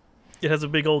jungle. It has a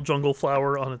big old jungle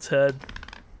flower on its head.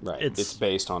 Right. It's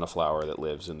based on a flower that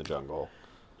lives in the jungle.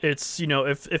 It's,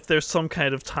 if there's some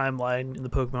kind of timeline in the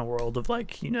Pokemon world of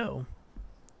like,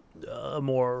 a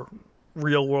more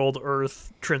real world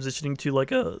Earth transitioning to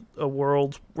like a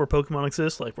world where Pokemon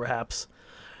exist, like perhaps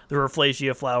the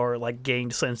Rafflesia flower like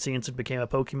gained sentience and became a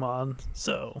Pokemon.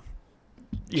 So,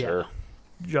 yeah. Sure.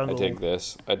 Jungle. I dig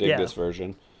this. I dig this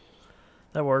version.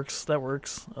 That works. But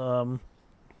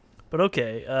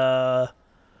okay.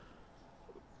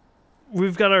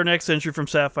 We've got our next entry from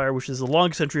Sapphire, which is the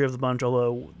longest entry of the bunch,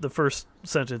 although the first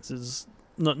sentence is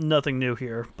nothing new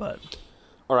here. But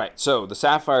all right, so the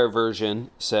Sapphire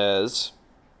version says,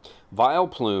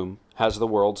 Vileplume has the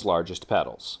world's largest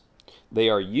petals. They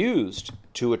are used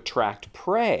to attract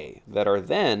prey that are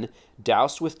then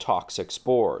doused with toxic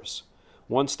spores.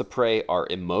 Once the prey are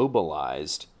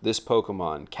immobilized, this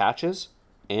Pokemon catches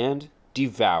and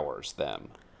devours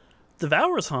them.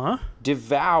 Devours, huh?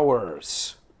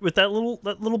 Devours. With that little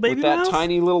baby with that mouth?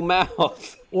 Tiny little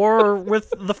mouth. Or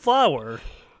with the flower?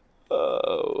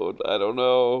 Oh, I don't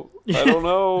know.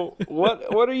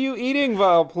 What are you eating,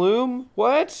 Vileplume?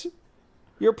 What?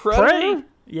 You're predator? Prey?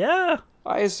 Yeah.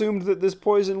 I assumed that this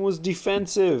poison was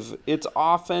defensive. It's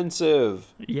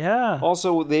offensive. Yeah.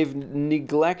 Also, they've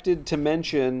neglected to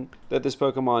mention that this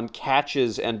Pokemon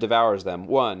catches and devours them.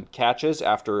 One, catches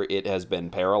after it has been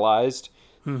paralyzed.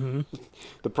 Mm-hmm.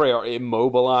 The prey are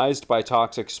immobilized by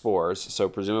toxic spores, so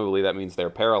presumably that means they're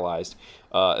paralyzed.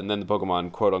 And then the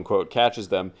Pokemon, quote-unquote, catches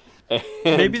them. And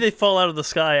maybe they fall out of the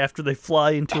sky after they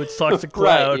fly into its toxic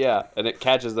cloud. Right, yeah. And it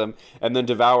catches them and then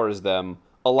devours them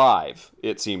alive,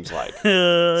 it seems like.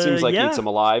 Seems like eats them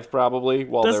alive, probably,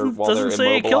 while they're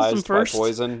immobilized by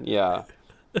poison. Yeah.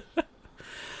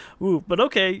 Ooh, but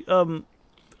okay.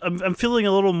 I'm feeling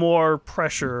a little more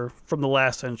pressure from the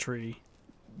last entry,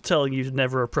 telling you to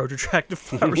never approach attractive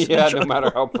flowers. Yeah, no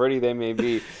matter how pretty they may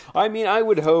be. I mean, I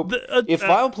would hope if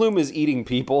Vileplume is eating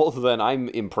people, then I'm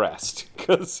impressed,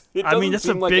 because it doesn't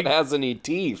seem like it has any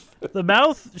teeth. The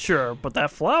mouth, sure, but that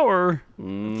flower,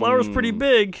 the flower's pretty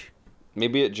big.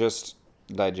 Maybe it just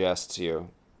digests you.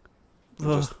 It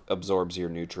just absorbs your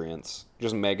nutrients.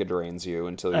 Just mega drains you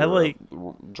until you're a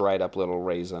dried up little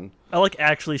raisin. I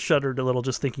actually shuddered a little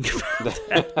just thinking about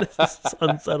that. This is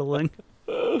unsettling.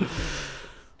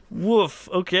 Woof.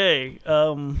 Okay.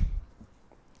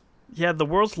 Yeah, the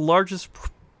world's largest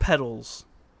petals.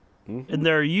 Mm-hmm. And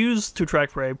they're used to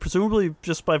attract prey, presumably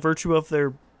just by virtue of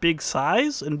their big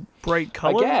size and bright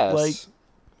color.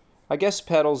 I guess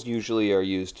petals usually are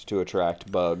used to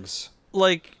attract bugs.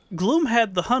 Like, Gloom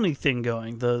had the honey thing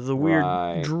going, the weird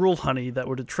Right. drool honey that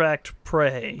would attract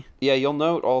prey. Yeah, you'll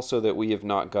note also that we have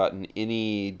not gotten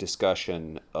any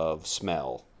discussion of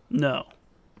smell. No,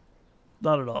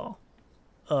 not at all.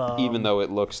 Even though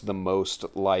it looks the most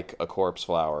like a corpse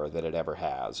flower that it ever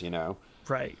has, you know?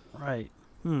 Right.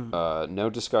 No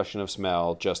discussion of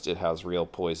smell, just it has real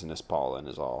poisonous pollen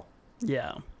is all.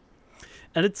 Yeah.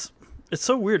 And it's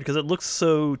so weird because it looks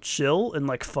so chill and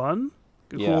like fun.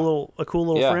 A cool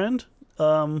little Yeah. friend.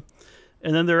 And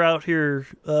then they're out here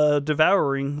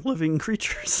devouring living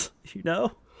creatures, you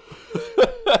know?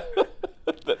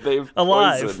 That they've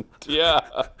Alive. poisoned. Yeah.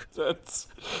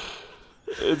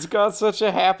 It's got such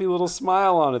a happy little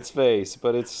smile on its face,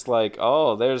 but it's like,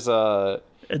 oh,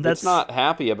 it's not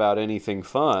happy about anything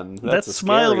fun. That's that a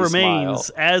smile scary remains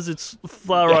smile. as its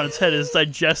flower on its head is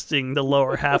digesting the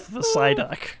lower half of a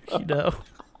Psyduck, you know?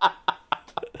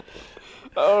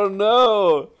 Oh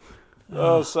no!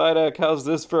 Oh, Psyduck, how's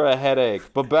this for a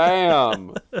headache?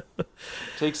 Ba-bam!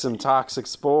 Take some toxic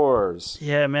spores.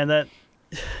 Yeah, man,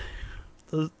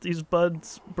 these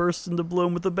buds burst into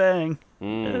bloom with a bang.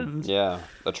 Yeah,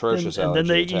 atrocious and then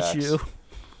they allergy attacks. eat you.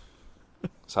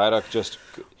 Psyduck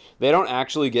they don't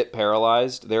actually get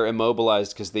paralyzed. They're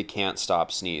immobilized because they can't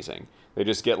stop sneezing. They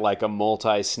just get like a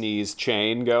multi-sneeze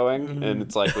chain going, and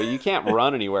it's like, well, you can't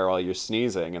run anywhere while you're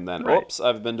sneezing, and then, Right. oops,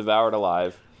 I've been devoured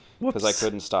alive because I Whoops.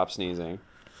 couldn't stop sneezing.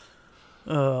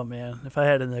 Oh, man, if I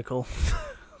had a nickel.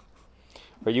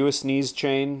 Are you a sneeze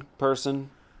chain person?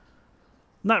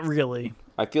 Not really.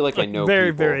 I feel like I know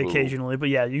very, people very who- occasionally, but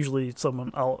yeah, usually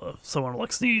someone will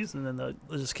like sneeze, and then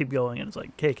they'll just keep going, and it's like,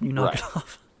 hey, can you knock it Right.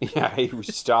 off? Yeah, hey,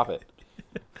 stop it.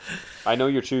 I know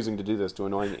you're choosing to do this to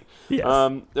annoy me.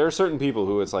 Yes. There are certain people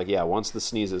who it's like, yeah, once the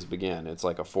sneezes begin, it's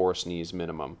like a 4 sneeze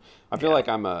minimum. I feel like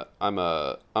I'm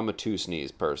a 2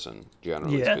 sneeze person,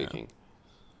 generally speaking.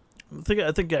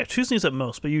 I think yeah, 2 sneezes at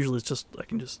most, but usually it's just I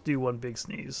can just do one big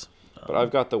sneeze. But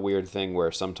I've got the weird thing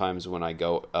where sometimes when I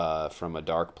go from a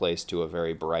dark place to a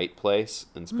very bright place,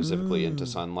 and specifically into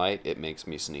sunlight, it makes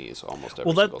me sneeze almost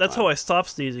every single That's time. how I stop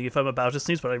sneezing. If I'm about to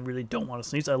sneeze, but I really don't want to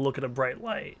sneeze, I look at a bright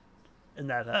light, and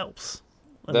that helps.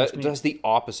 That does the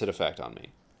opposite effect on me.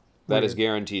 That is Weird.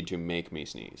 guaranteed to make me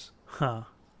sneeze. Huh.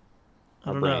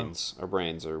 Our brains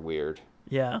are weird.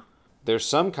 Yeah. There's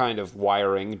some kind of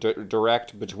wiring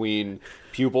direct between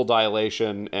pupil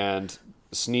dilation and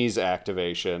sneeze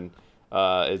activation.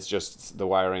 It's just the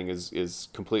wiring is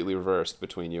completely reversed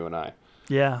between you and I.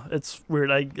 Yeah, it's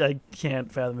weird. I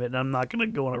can't fathom it, and I'm not going to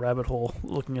go on a rabbit hole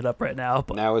looking it up right now.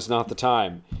 But Now is not the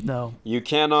time. no. You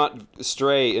cannot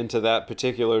stray into that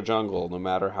particular jungle, no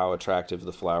matter how attractive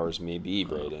the flowers may be,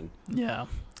 Brayden. Yeah.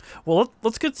 Well,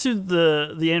 let's get to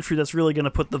the entry that's really going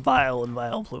to put the vial in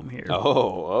Vileplume here.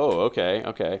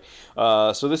 Okay.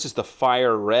 So this is the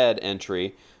fire red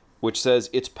entry, which says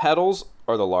its petals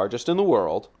are the largest in the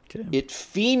world. Okay. It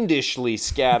fiendishly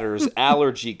scatters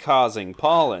allergy-causing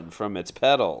pollen from its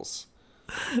petals.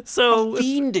 So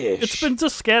Fiendish. it's been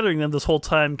just scattering them this whole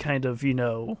time, kind of,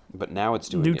 But now it's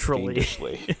doing neutrally. it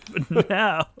fiendishly. But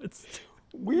now it's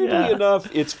Weirdly enough,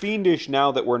 it's fiendish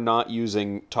now that we're not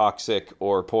using toxic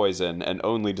or poison and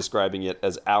only describing it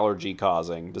as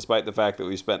allergy-causing, despite the fact that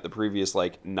we spent the previous,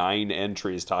 9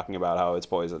 entries talking about how it's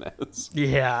poisonous.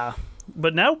 yeah.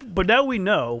 But now we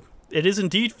know it is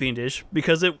indeed fiendish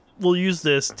because it will use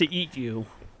this to eat you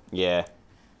Yeah.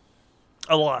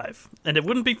 alive, and it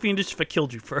wouldn't be fiendish if it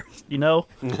killed you first. You know,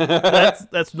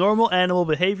 that's normal animal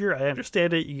behavior. I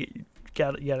understand it. You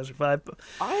gotta survive. But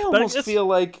I almost feel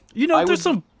like... there's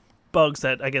some bugs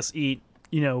that I guess eat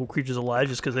creatures alive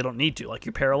just because they don't need to. Like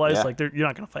you're paralyzed, Yeah. like you're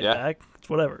not gonna fight back. It's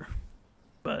whatever.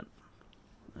 But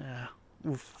yeah,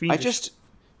 fiendish.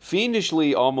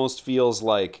 Fiendishly almost feels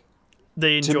like...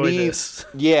 They enjoy this.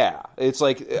 Yeah, it's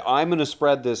like I'm going to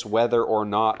spread this whether or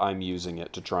not I'm using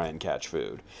it to try and catch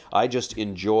food. I just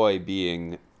enjoy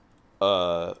being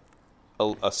a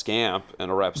scamp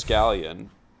and a rapscallion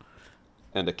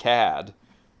and a cad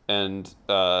and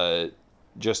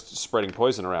just spreading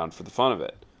poison around for the fun of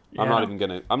it. Yeah. I'm not even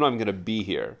gonna be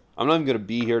here. I'm not even gonna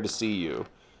be here to see you.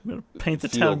 I'm gonna paint the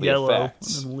feel town the yellow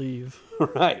effects. and then leave.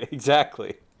 Right,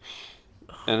 exactly.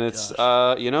 And it's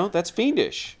that's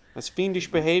fiendish. That's fiendish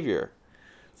behavior.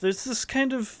 There's this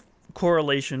kind of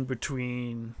correlation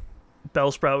between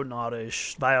Bellsprout and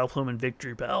Oddish, Vileplume and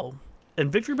Victory Bell. And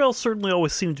Victory Bell certainly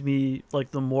always seemed to me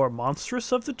like the more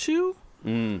monstrous of the two.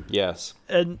 Yes.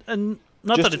 And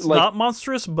not Just that it's like not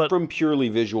monstrous, but from purely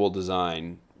visual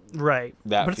design, right.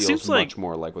 that but it feels seems much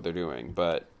more like what they're doing.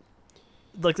 But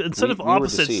like instead of we were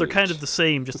opposites, they're deceived. kind of the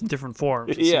same, just in different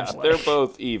forms. It yeah, seems like. they're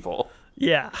both evil.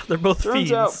 Yeah, they're both Turns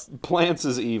fiends. out Plants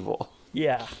is evil.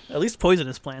 Yeah, at least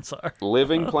poisonous plants are.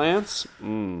 Living plants?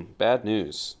 Bad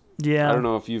news. Yeah. I don't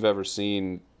know if you've ever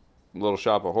seen Little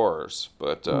Shop of Horrors,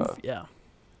 but Yeah.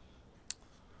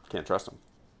 can't trust them.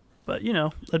 But,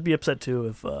 I'd be upset too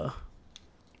if, I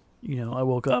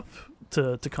woke up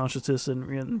to consciousness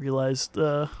and realized,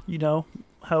 how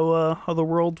the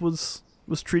world was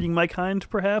treating my kind,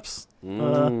 perhaps.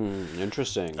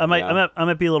 Interesting. I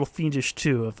might be a little fiendish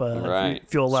too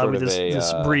if you'll allow me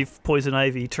this brief poison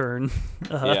ivy turn.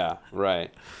 Yeah,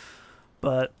 right.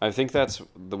 But I think that's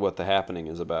what The Happening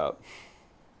is about.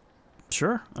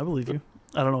 Sure, I believe you.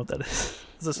 I don't know what that is.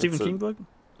 Is it a Stephen King book?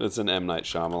 It's an M. Night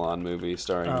Shyamalan movie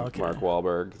starring Mark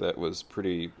Wahlberg that was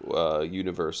pretty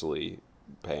universally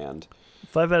panned.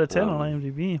 5 out of 10 on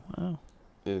IMDb. Wow.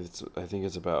 I think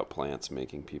it's about plants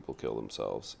making people kill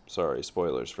themselves. Sorry,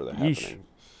 spoilers for The Happening.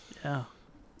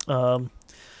 Yeah.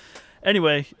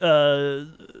 Anyway,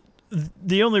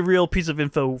 the only real piece of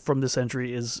info from this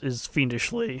entry is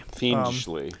fiendishly.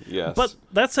 Fiendishly, yes. But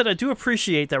that said, I do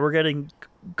appreciate that we're getting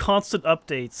constant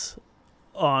updates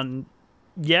on.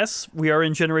 Yes, we are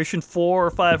in generation 4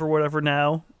 or 5 or whatever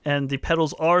now, and the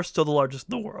petals are still the largest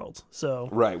in the world. So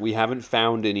right, we haven't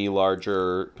found any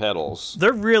larger petals.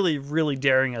 They're really, really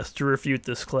daring us to refute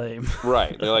this claim.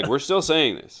 Right, they're like, we're still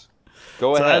saying this.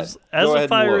 Go ahead. As a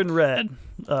Fire and Red,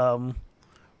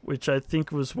 which I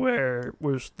think was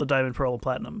the Diamond, Pearl, and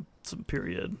Platinum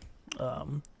period.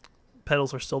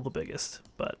 Petals are still the biggest,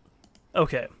 but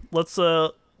okay, let's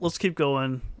keep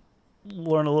going.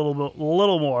 Learn a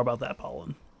little more about that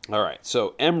pollen. All right,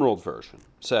 so Emerald version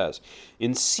says,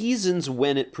 in seasons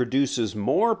when it produces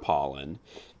more pollen,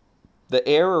 the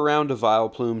air around a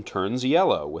Vileplume turns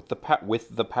yellow with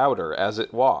the powder as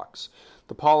it walks.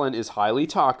 The pollen is highly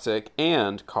toxic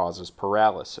and causes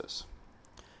paralysis.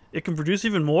 It can produce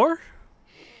even more?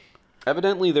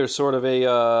 Evidently, there's sort of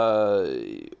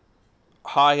a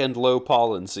high and low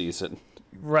pollen season.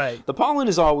 Right. The pollen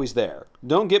is always there.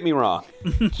 Don't get me wrong.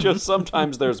 Just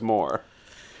sometimes there's more.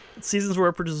 Seasons where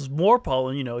it produces more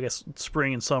pollen, I guess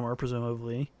spring and summer,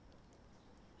 presumably.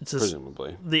 It's just,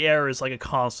 presumably. The air is like a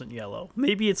constant yellow.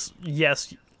 Maybe it's,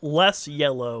 less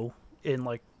yellow in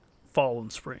like fall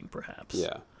and spring, perhaps.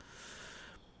 Yeah.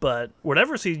 But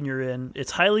whatever season you're in,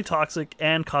 it's highly toxic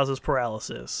and causes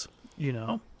paralysis.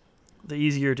 The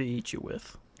easier to eat you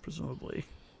with, presumably.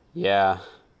 Yeah.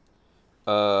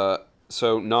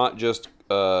 So not just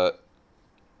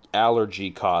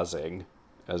allergy causing,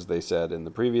 as they said in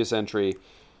the previous entry.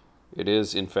 It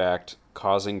is, in fact,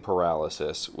 causing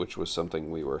paralysis, which was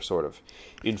something we were sort of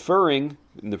inferring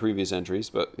in the previous entries,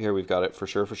 but here we've got it for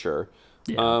sure.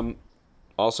 Yeah.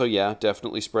 Also,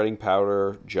 definitely spreading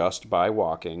powder just by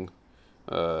walking.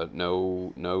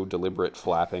 No deliberate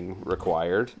flapping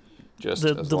required. Just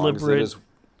as deliberate, long as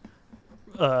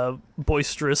it is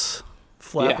boisterous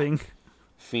flapping. Yeah.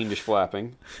 Fiendish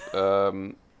flapping.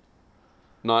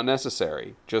 Not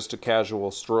necessary. Just a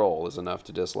casual stroll is enough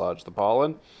to dislodge the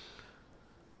pollen.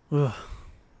 Ugh.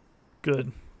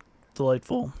 Good.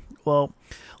 Delightful. Well,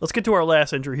 let's get to our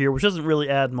last entry here, which doesn't really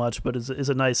add much, but is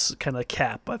a nice kind of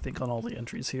cap, I think, on all the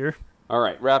entries here. All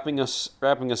right, wrapping us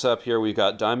up here, we've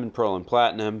got Diamond, Pearl, and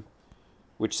Platinum,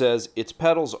 which says its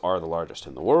petals are the largest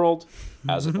in the world.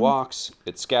 As it walks,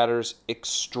 it scatters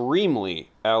extremely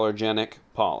allergenic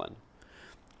pollen.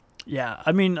 Yeah,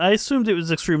 I mean, I assumed it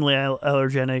was extremely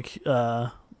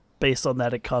allergenic based on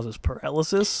that it causes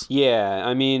paralysis. Yeah,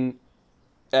 I mean,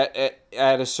 at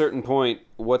a certain point,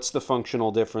 what's the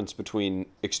functional difference between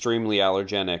extremely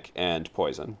allergenic and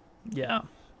poison? Yeah.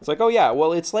 It's like, oh yeah,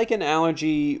 well, it's like an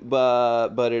allergy,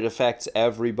 but it affects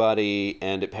everybody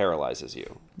and it paralyzes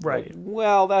you. Right. Like,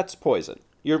 well, that's poison.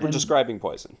 You're describing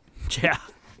poison. Yeah.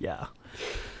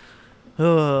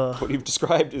 What you've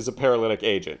described is a paralytic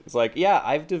agent. It's like, yeah,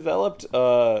 I've developed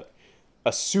a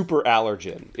super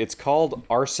allergen. It's called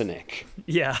arsenic.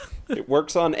 Yeah. It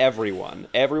works on everyone.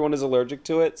 Everyone is allergic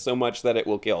to it so much that it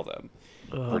will kill them.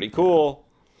 Pretty cool.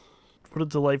 What a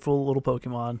delightful little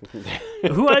Pokemon.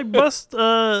 Who I must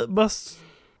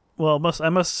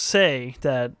say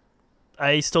that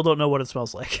I still don't know what it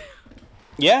smells like.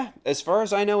 Yeah, as far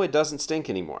as I know, it doesn't stink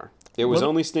anymore. It was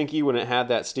only stinky when it had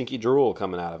that stinky drool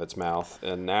coming out of its mouth,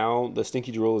 and now the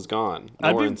stinky drool is gone.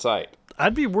 Nowhere in sight.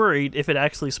 I'd be worried if it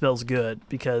actually smells good,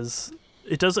 because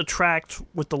it does attract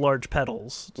with the large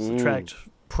petals. It does attract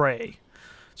prey.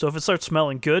 So if it starts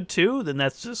smelling good too, then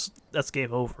that's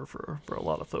game over for a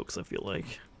lot of folks, I feel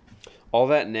like. All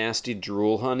that nasty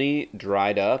drool honey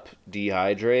dried up,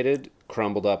 dehydrated,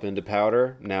 crumbled up into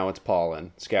powder. Now it's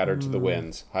pollen, scattered to the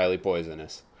winds, highly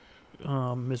poisonous.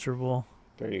 Miserable.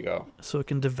 There you go. So it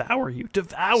can devour you.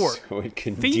 Devour. So it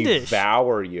can Fiendish.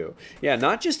 devour you. Yeah,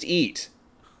 not just eat,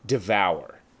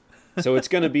 devour. So it's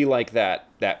going to be like that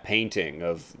painting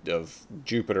of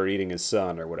Jupiter eating his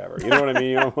son or whatever. You know what I mean?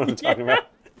 You know what I'm talking about?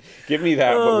 Give me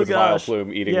that, but with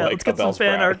Vileplume eating like let's a get some Bellsprout.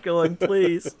 fan art going,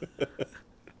 please.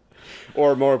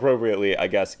 Or more appropriately, I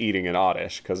guess, eating an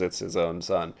Oddish because it's his own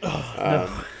son.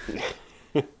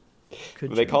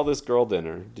 They call this girl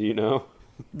dinner. Do you know?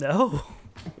 No.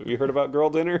 Have you heard about girl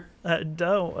dinner?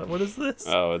 No. What is this?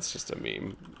 Oh, it's just a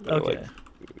meme. They're Okay. Like,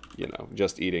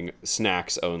 just eating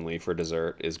snacks only for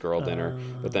dessert is girl dinner.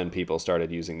 But then people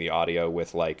started using the audio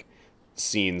with, like,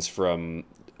 scenes from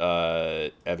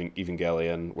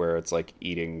Evangelion where it's, like,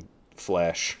 eating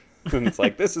flesh. And it's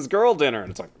like, this is girl dinner.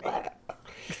 And it's like,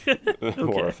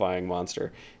 horrifying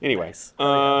monster. Anyway. Nice.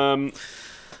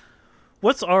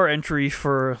 What's our entry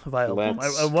for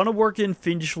Vileplume? I want to work in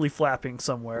fiendishly flapping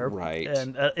somewhere. Right.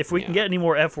 And if we can get any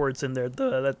more F words in there,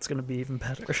 that's going to be even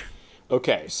better.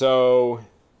 Okay, so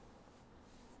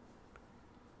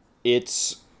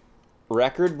its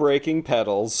record-breaking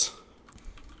pedals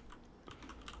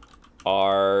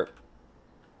are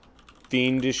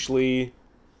fiendishly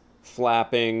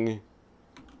flapping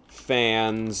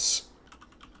fans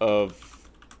of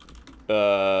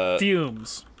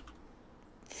Fumes.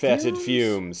 fetid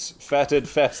fumes. Fetid,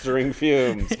 festering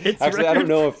fumes. It's Actually, I record- don't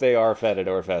know if they are fetid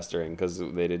or festering because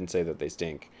they didn't say that they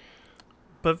stink.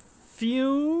 But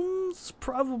fumes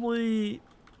probably...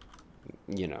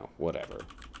 Whatever.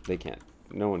 They can't.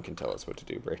 No one can tell us what to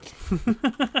do, Brady.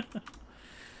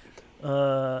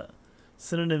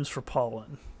 Synonyms for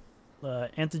pollen.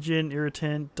 Antigen,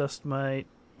 irritant, dust mite,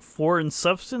 foreign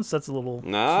substance. That's a little...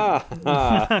 Not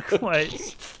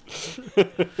quite.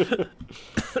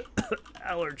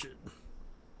 Allergen.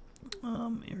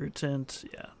 Irritant,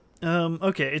 yeah.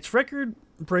 Okay, its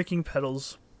record-breaking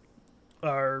pedals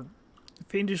are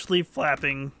fiendishly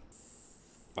flapping.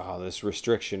 Oh, this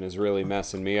restriction is really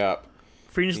messing me up.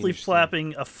 Fiendishly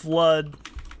flapping a flood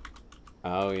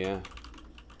Oh, yeah.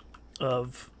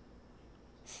 of...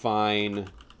 Fine.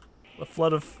 A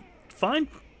flood of fine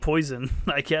poison,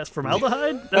 I guess.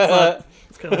 Formaldehyde?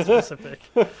 That's kind of specific.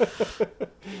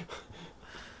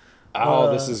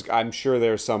 This is... I'm sure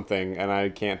there's something, and I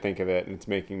can't think of it, and it's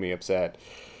making me upset.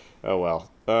 Oh, well.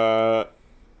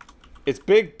 Its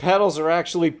big pedals are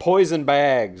actually poison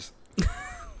bags.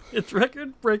 Its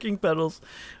record-breaking pedals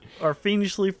are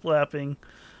fiendishly flapping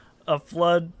a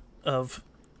flood of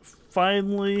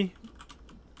finely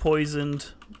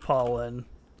poisoned pollen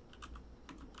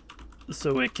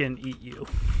so it can eat you.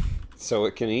 So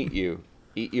it can eat you.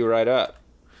 Eat you right up.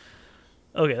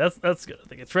 Okay, that's good. I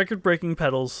think its record-breaking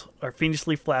pedals are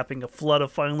fiendishly flapping a flood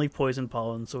of finely poisoned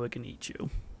pollen so it can eat you.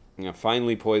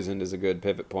 Finely poisoned is a good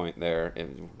pivot point there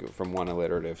from one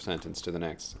alliterative sentence to the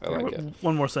next. I like it.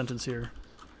 One more sentence here.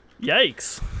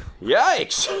 Yikes.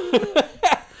 Yikes!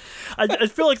 I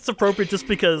feel like it's appropriate just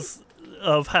because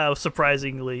of how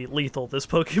surprisingly lethal this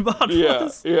Pokemon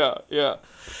was. Yeah.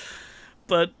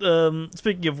 But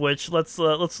speaking of which, let's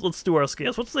do our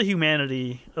scales. What's the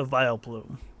humanity of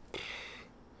Vileplume?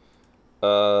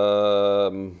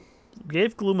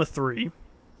 Gave Gloom a 3.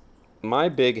 My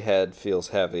big head feels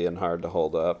heavy and hard to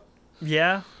hold up.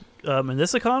 Yeah. In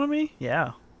this economy,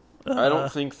 yeah. I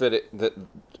don't think that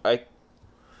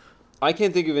I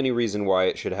can't think of any reason why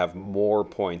it should have more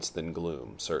points than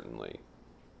Gloom, certainly.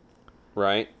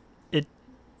 Right? It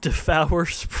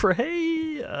devours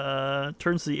prey,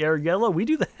 turns the air yellow. We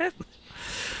do that.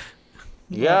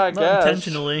 Yeah, I guess. Not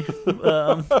intentionally.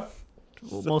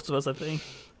 Most of us, I think.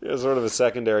 Yeah, sort of a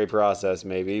secondary process,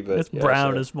 maybe, but It's yeah,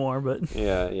 brown sure. is more, but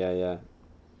Yeah.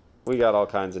 We got all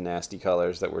kinds of nasty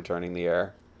colors that we're turning the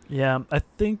air. yeah, I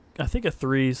think a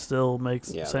 3 still makes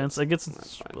sense. I guess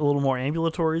it's fine. a little more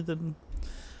ambulatory than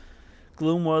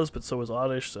Gloom was, but so was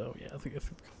Oddish. So yeah, I think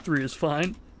 3 is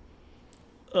fine.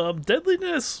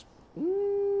 Deadliness.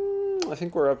 I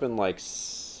think we're up in like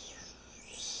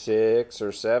 6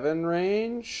 or 7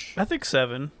 range. I think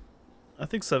 7.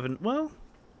 Well,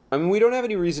 I mean, we don't have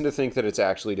any reason to think that it's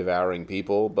actually devouring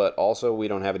people, but also we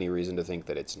don't have any reason to think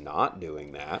that it's not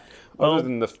doing that, other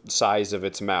than the size of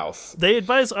its mouth. they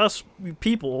advise us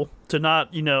people to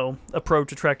not,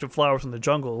 approach attractive flowers in the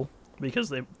jungle because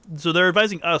they're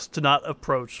advising us to not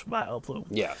approach Vileplume.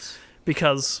 Yes.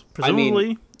 Because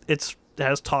presumably it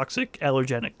has toxic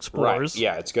allergenic spores. Right.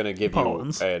 Yeah, it's going to give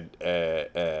pollens. you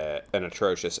an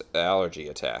atrocious allergy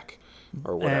attack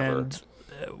or whatever. And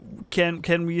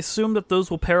can we assume that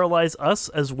those will paralyze us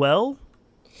as well?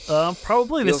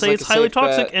 Probably. Feels they say like it's a highly safe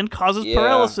toxic bet. and causes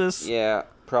paralysis. Yeah,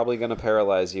 probably going to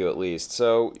paralyze you at least.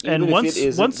 So even And if once it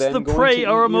isn't once then the going prey to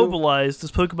are eat you- immobilized,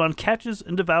 this Pokemon catches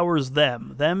and devours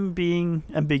them being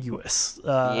ambiguous.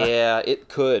 yeah, it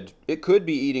could. It could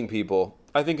be eating people.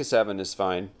 I think a 7 is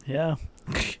fine. Yeah.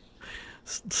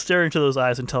 Stare into those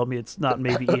eyes and tell me it's not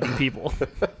maybe eating people.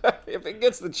 If it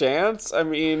gets the chance, I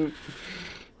mean,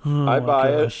 Oh I my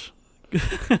buy gosh.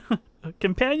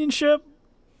 Companionship?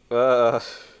 it.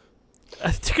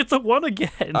 I think it's a 1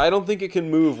 again. I don't think it can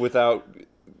move without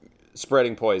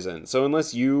spreading poison. So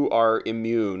unless you are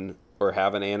immune or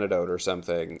have an antidote or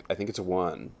something, I think it's a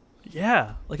 1.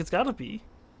 Yeah, like it's gotta be.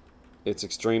 It's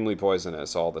extremely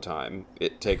poisonous all the time.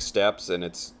 It takes steps and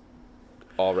it's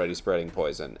already spreading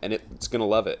poison, and it's gonna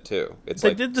love it too. It's They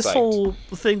like did this psyched. whole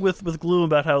thing with Gloom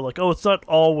about how, like, oh, it's not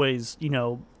always,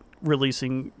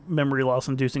 releasing memory loss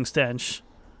inducing stench.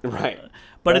 Right.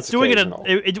 But That's it's doing occasional.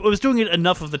 it was doing it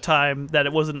enough of the time that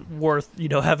it wasn't worth,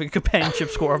 having a companionship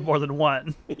score of more than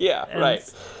 1. Yeah, And- right.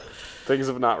 Things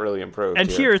have not really improved. And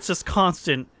here it's just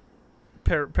constant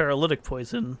paralytic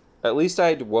poison. At least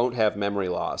I won't have memory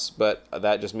loss, but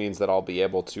that just means that I'll be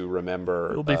able to remember.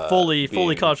 It'll be fully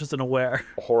being conscious and aware.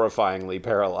 horrifyingly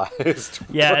paralyzed.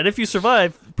 Yeah, and if you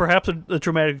survive, perhaps a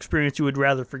traumatic experience you would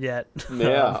rather forget.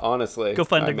 Yeah, honestly. Go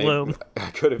find a Gloom. I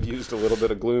could have used a little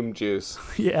bit of gloom juice.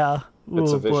 Yeah.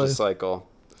 It's Oh, a vicious boy. cycle.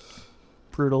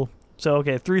 Brutal. So,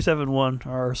 okay, 371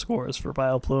 are our scores for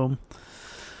Vileplume.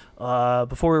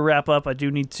 Before we wrap up, I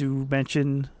do need to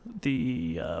mention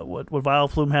the what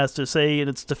Vileplume has to say in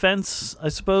its defense, I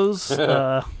suppose.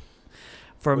 From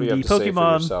What do you the have to say for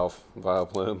Pokemon yourself,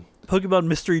 Vileplume? Pokemon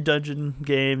Mystery Dungeon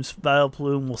games,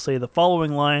 Vileplume will say the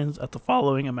following lines at the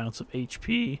following amounts of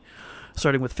HP.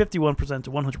 Starting with 51%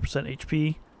 to 100%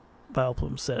 HP,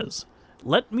 Vileplume says,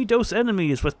 "Let me dose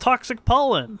enemies with toxic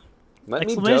pollen!" Let me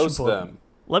Exclamation dose point. them.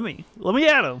 Let me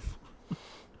at them.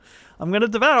 I'm gonna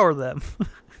devour them.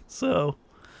 So,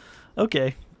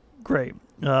 okay, great.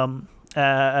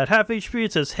 At half HP,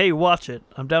 it says, "Hey, watch it.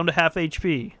 I'm down to half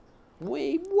HP."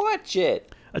 Wait, watch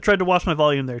it. I tried to watch my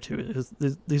volume there too.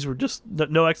 These were just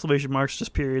no exclamation marks,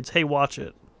 just periods. Hey, watch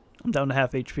it. I'm down to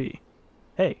half HP.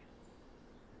 Hey,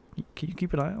 can you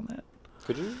keep an eye on that?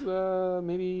 Could you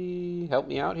maybe help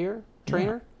me out here,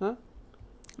 trainer? Huh?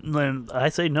 And then I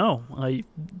say no. I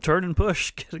turn and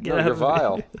push. Get No, out you're of it.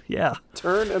 vile. Yeah.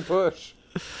 Turn and push.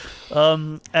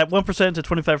 At 1% to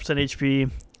 25% HP,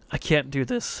 I can't do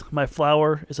this. My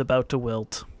flower is about to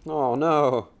wilt, Oh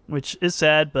no. which is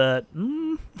sad, but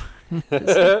Maybe for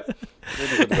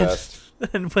the best.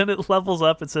 and when it levels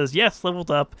up, it says, "Yes,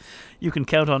 leveled up. You can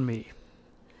count on me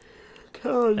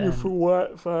Count you for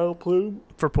what, Vileplume?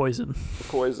 for poison."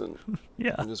 Poison.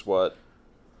 Yeah, Just what?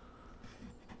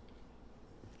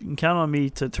 you can count on me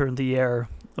to turn the air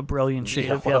a brilliant shade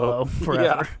of Yellow. yellow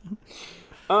forever.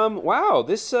 Wow,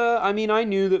 this, I mean, I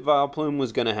knew that Vileplume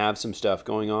was going to have some stuff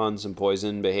going on, some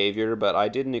poison behavior, but I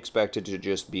didn't expect it to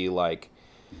just be like,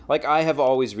 I have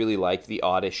always really liked the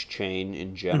Oddish chain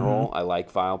in general. I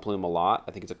like Vileplume a lot.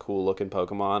 I think it's a cool looking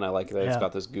Pokemon. I like that it's Yeah.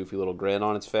 got this goofy little grin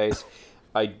on its face.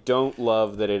 I don't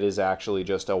love that it is actually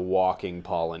just a walking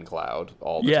pollen cloud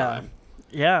all the time.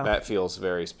 Yeah. That feels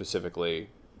very specifically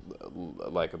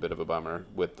like a bit of a bummer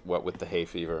with the hay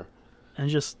fever. And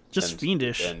just and,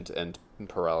 fiendish. and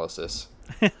paralysis.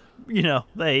 The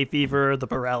hay fever, the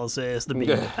paralysis, the being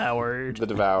devoured. The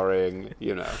devouring,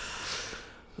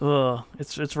 Ugh,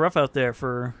 it's rough out there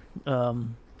for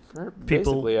for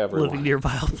people basically everyone. living near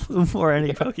Vileplume or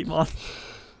any Pokemon.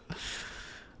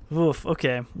 Oof.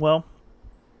 Okay. Well,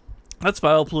 that's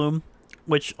Vileplume,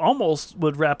 which almost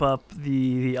would wrap up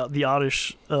the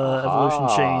Oddish evolution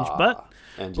change, but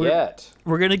and we're- yet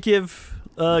we're gonna give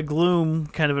Gloom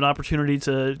kind of an opportunity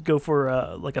to go for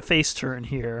a face turn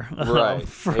here. right. Hey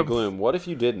from- Gloom, what if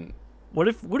you didn't? What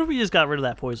if we just got rid of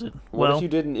that poison? What if you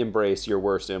didn't embrace your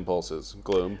worst impulses,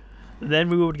 Gloom? Then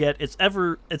we would get its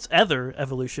other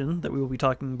evolution that we will be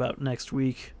talking about next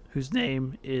week, whose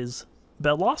name is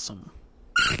Bellossom.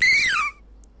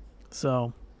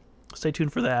 So, stay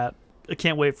tuned for that. I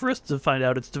can't wait for us to find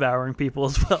out it's devouring people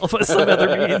as well by some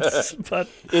other means. But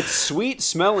Its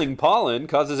sweet-smelling pollen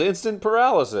causes instant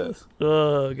paralysis.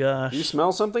 oh gosh, You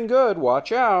smell something good,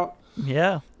 watch out.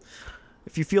 yeah.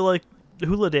 If you feel like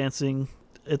hula dancing,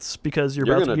 it's because you're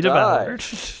You're about to be gonna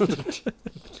devoured.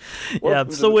 Yeah, I'm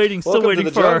Welcome still to- waiting welcome to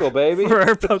the for jungle, baby. for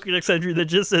our Pokédex entry that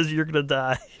just says you're gonna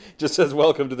die. Just says,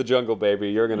 welcome to the jungle,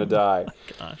 baby. You're going to die.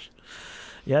 Gosh,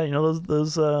 yeah,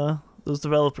 those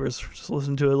developers just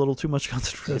listen to a little too much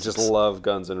Guns N' They Roses. just love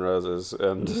Guns N' Roses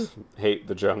and hate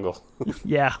the jungle.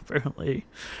 Yeah, apparently,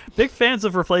 big fans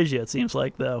of Rafflesia. It seems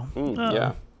like though.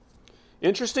 Yeah.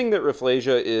 Interesting that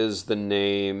Rafflesia is the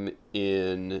name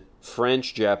in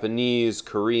French, Japanese,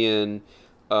 Korean.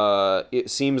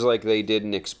 It seems like they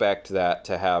didn't expect that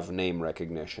to have name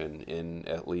recognition in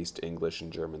at least English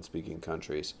and German-speaking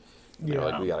countries. They're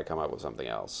like, we got to come up with something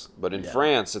else. But in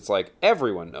France, it's like,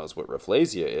 everyone knows what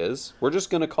Rafflesia is. We're just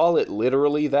going to call it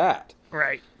literally that.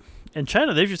 Right. In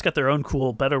China, they've just got their own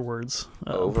cool, better words.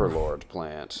 Overlord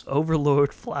plant.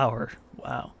 Overlord flower.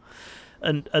 Wow.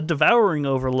 A devouring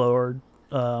overlord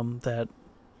that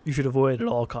you should avoid at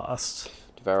all costs.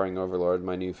 Devouring Overlord,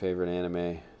 my new favorite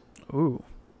anime. Ooh.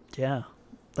 Yeah.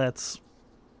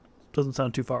 Doesn't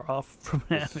sound too far off from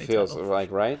an anime Feels title.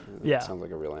 like, right? Yeah. It sounds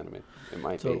like a real anime. It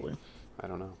might Totally. be. I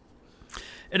don't know.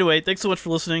 Anyway, thanks so much for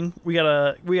listening. We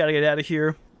gotta get out of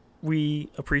here. We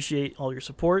appreciate all your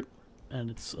support,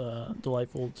 and it's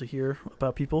delightful to hear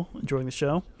about people enjoying the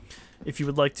show. If you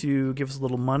would like to give us a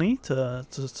little money to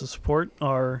support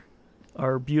our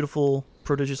beautiful,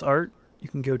 prodigious art, you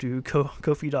can go to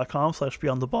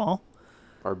ko-fi.com/beyondtheball.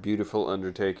 Our beautiful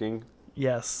undertaking.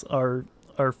 Yes, our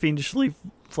fiendishly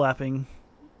flapping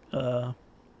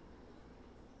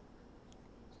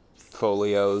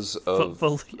folios of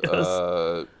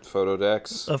photo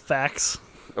decks. Of facts.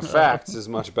 Facts is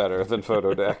much better than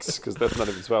photo decks, because that's not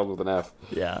even spelled with an F.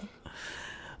 Yeah.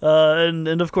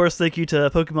 And of course, thank you to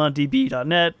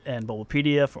PokemonDB.net and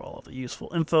Bulbapedia for all of the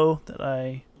useful info that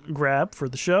I grab for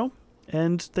the show.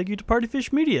 And thank you to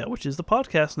Partyfish Media, which is the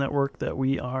podcast network that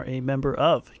we are a member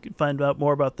of. You can find out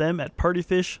more about them at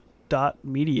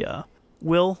partyfish.media.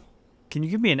 Will, can you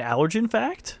give me an allergen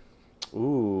fact?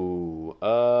 Ooh,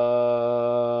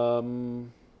 I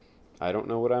don't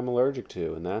know what I'm allergic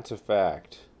to, and that's a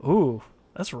fact. Ooh,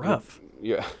 that's rough.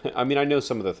 Yeah, I mean, I know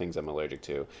some of the things I'm allergic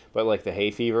to, but like the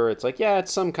hay fever, it's like, yeah,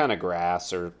 it's some kind of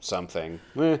grass or something.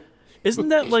 Isn't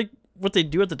that like what they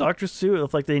do at the doctors too?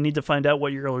 If like they need to find out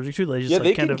what you're allergic to, they just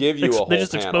they can give you a whole they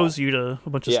just panel. expose you to a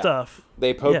bunch of stuff.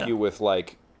 They poke you with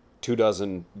like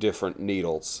 24 different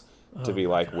needles to be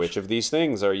like, which of these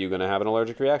things are you going to have an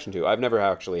allergic reaction to? I've never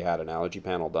actually had an allergy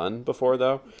panel done before,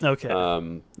 though. Okay.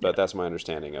 But that's my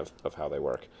understanding of how they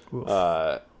work.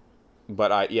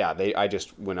 But I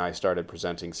just, when I started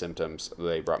presenting symptoms,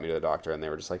 they brought me to the doctor and they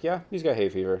were just like, yeah, he's got hay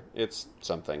fever. It's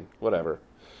something, whatever.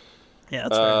 Yeah,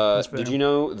 that's fair. That's fair. Did you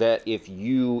know that if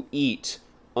you eat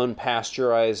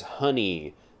unpasteurized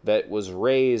honey that was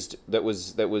raised, that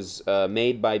was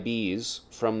made by bees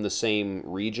from the same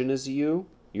region as you,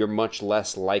 you're much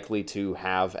less likely to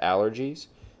have allergies?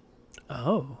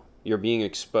 Oh. You're being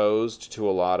exposed to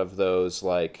a lot of those,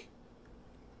 like,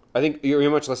 I think you're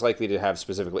much less likely to have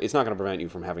specifically, it's not going to prevent you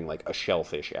from having like a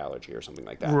shellfish allergy or something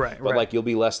like that. Right, but like you'll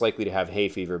be less likely to have hay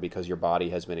fever because your body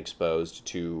has been exposed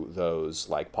to those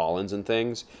like pollens and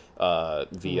things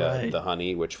via the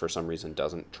honey, which for some reason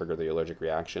doesn't trigger the allergic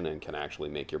reaction and can actually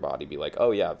make your body be like,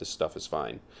 oh yeah, this stuff is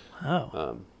fine.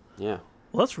 Oh. Yeah.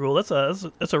 Well, that's real.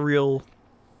 That's a real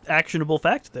actionable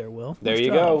fact there, Will. There you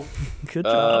go. Good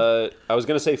job. I was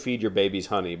going to say feed your babies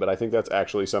honey, but I think that's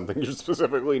actually something you're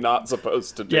specifically not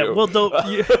supposed to do. Yeah, well,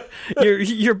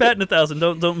 you're batting 1,000.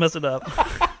 Don't mess it up.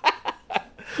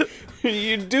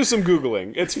 You do some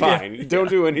Googling. It's fine. Yeah. Don't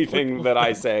do anything that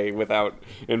I say without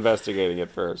investigating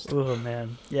it first. Oh,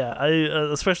 man. Yeah, I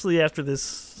especially after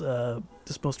this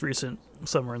most recent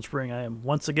summer and spring, I am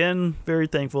once again very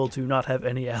thankful to not have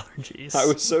any allergies. I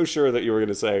was so sure that you were going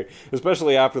to say,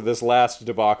 especially after this last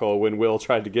debacle when Will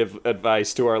tried to give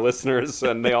advice to our listeners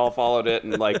and they all followed it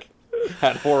and like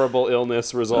had horrible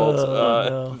illness results.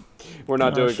 No. We're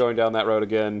not going down that road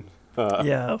again.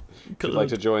 Yeah. If you'd like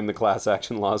to join the class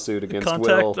action lawsuit against Will,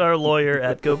 contact our lawyer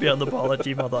at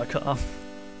gobeyondtheball@gmail.com.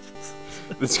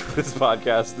 This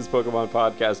Pokemon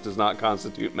podcast does not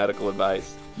constitute medical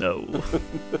advice. No.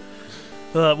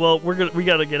 Well, we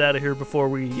got to get out of here before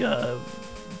we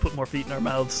put more feet in our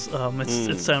mouths.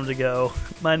 It's time to go.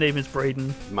 My name is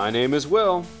Braden. My name is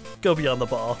Will. Go beyond the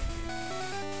ball.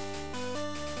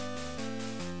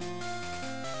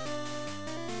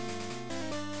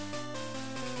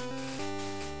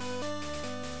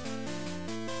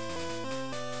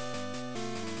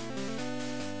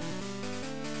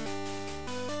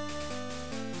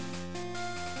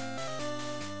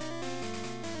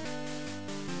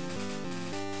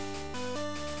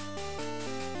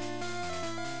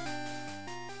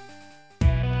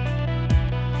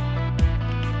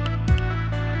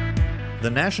 The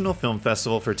National Film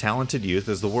Festival for Talented Youth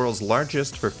is the world's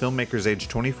largest for filmmakers aged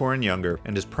 24 and younger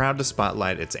and is proud to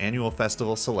spotlight its annual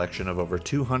festival selection of over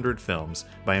 200 films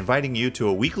by inviting you to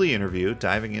a weekly interview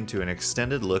diving into an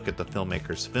extended look at the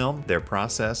filmmaker's film, their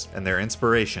process, and their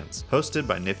inspirations, hosted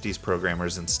by Nifty's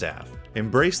programmers and staff.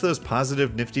 Embrace those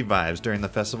positive Nifty vibes during the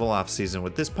festival off-season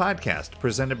with this podcast,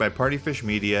 presented by Partyfish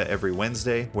Media every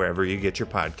Wednesday, wherever you get your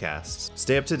podcasts.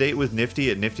 Stay up to date with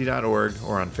Nifty at nifty.org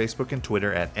or on Facebook and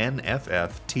Twitter at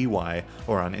NFFTY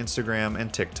or on Instagram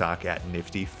and TikTok at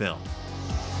NiftyFilm.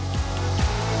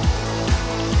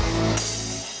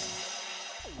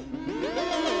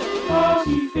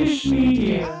 Partyfish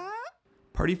Media.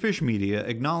 Partyfish Media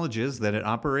acknowledges that it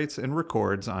operates and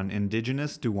records on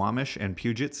indigenous Duwamish and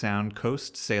Puget Sound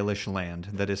Coast Salish land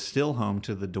that is still home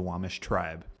to the Duwamish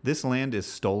tribe. This land is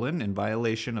stolen in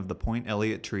violation of the Point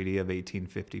Elliott Treaty of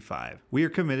 1855. We are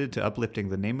committed to uplifting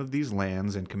the name of these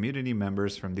lands and community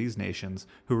members from these nations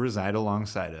who reside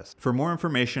alongside us. For more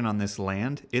information on this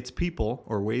land, its people,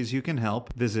 or ways you can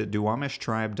help, visit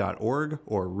duwamishtribe.org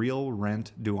or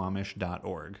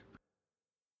realrentduwamish.org.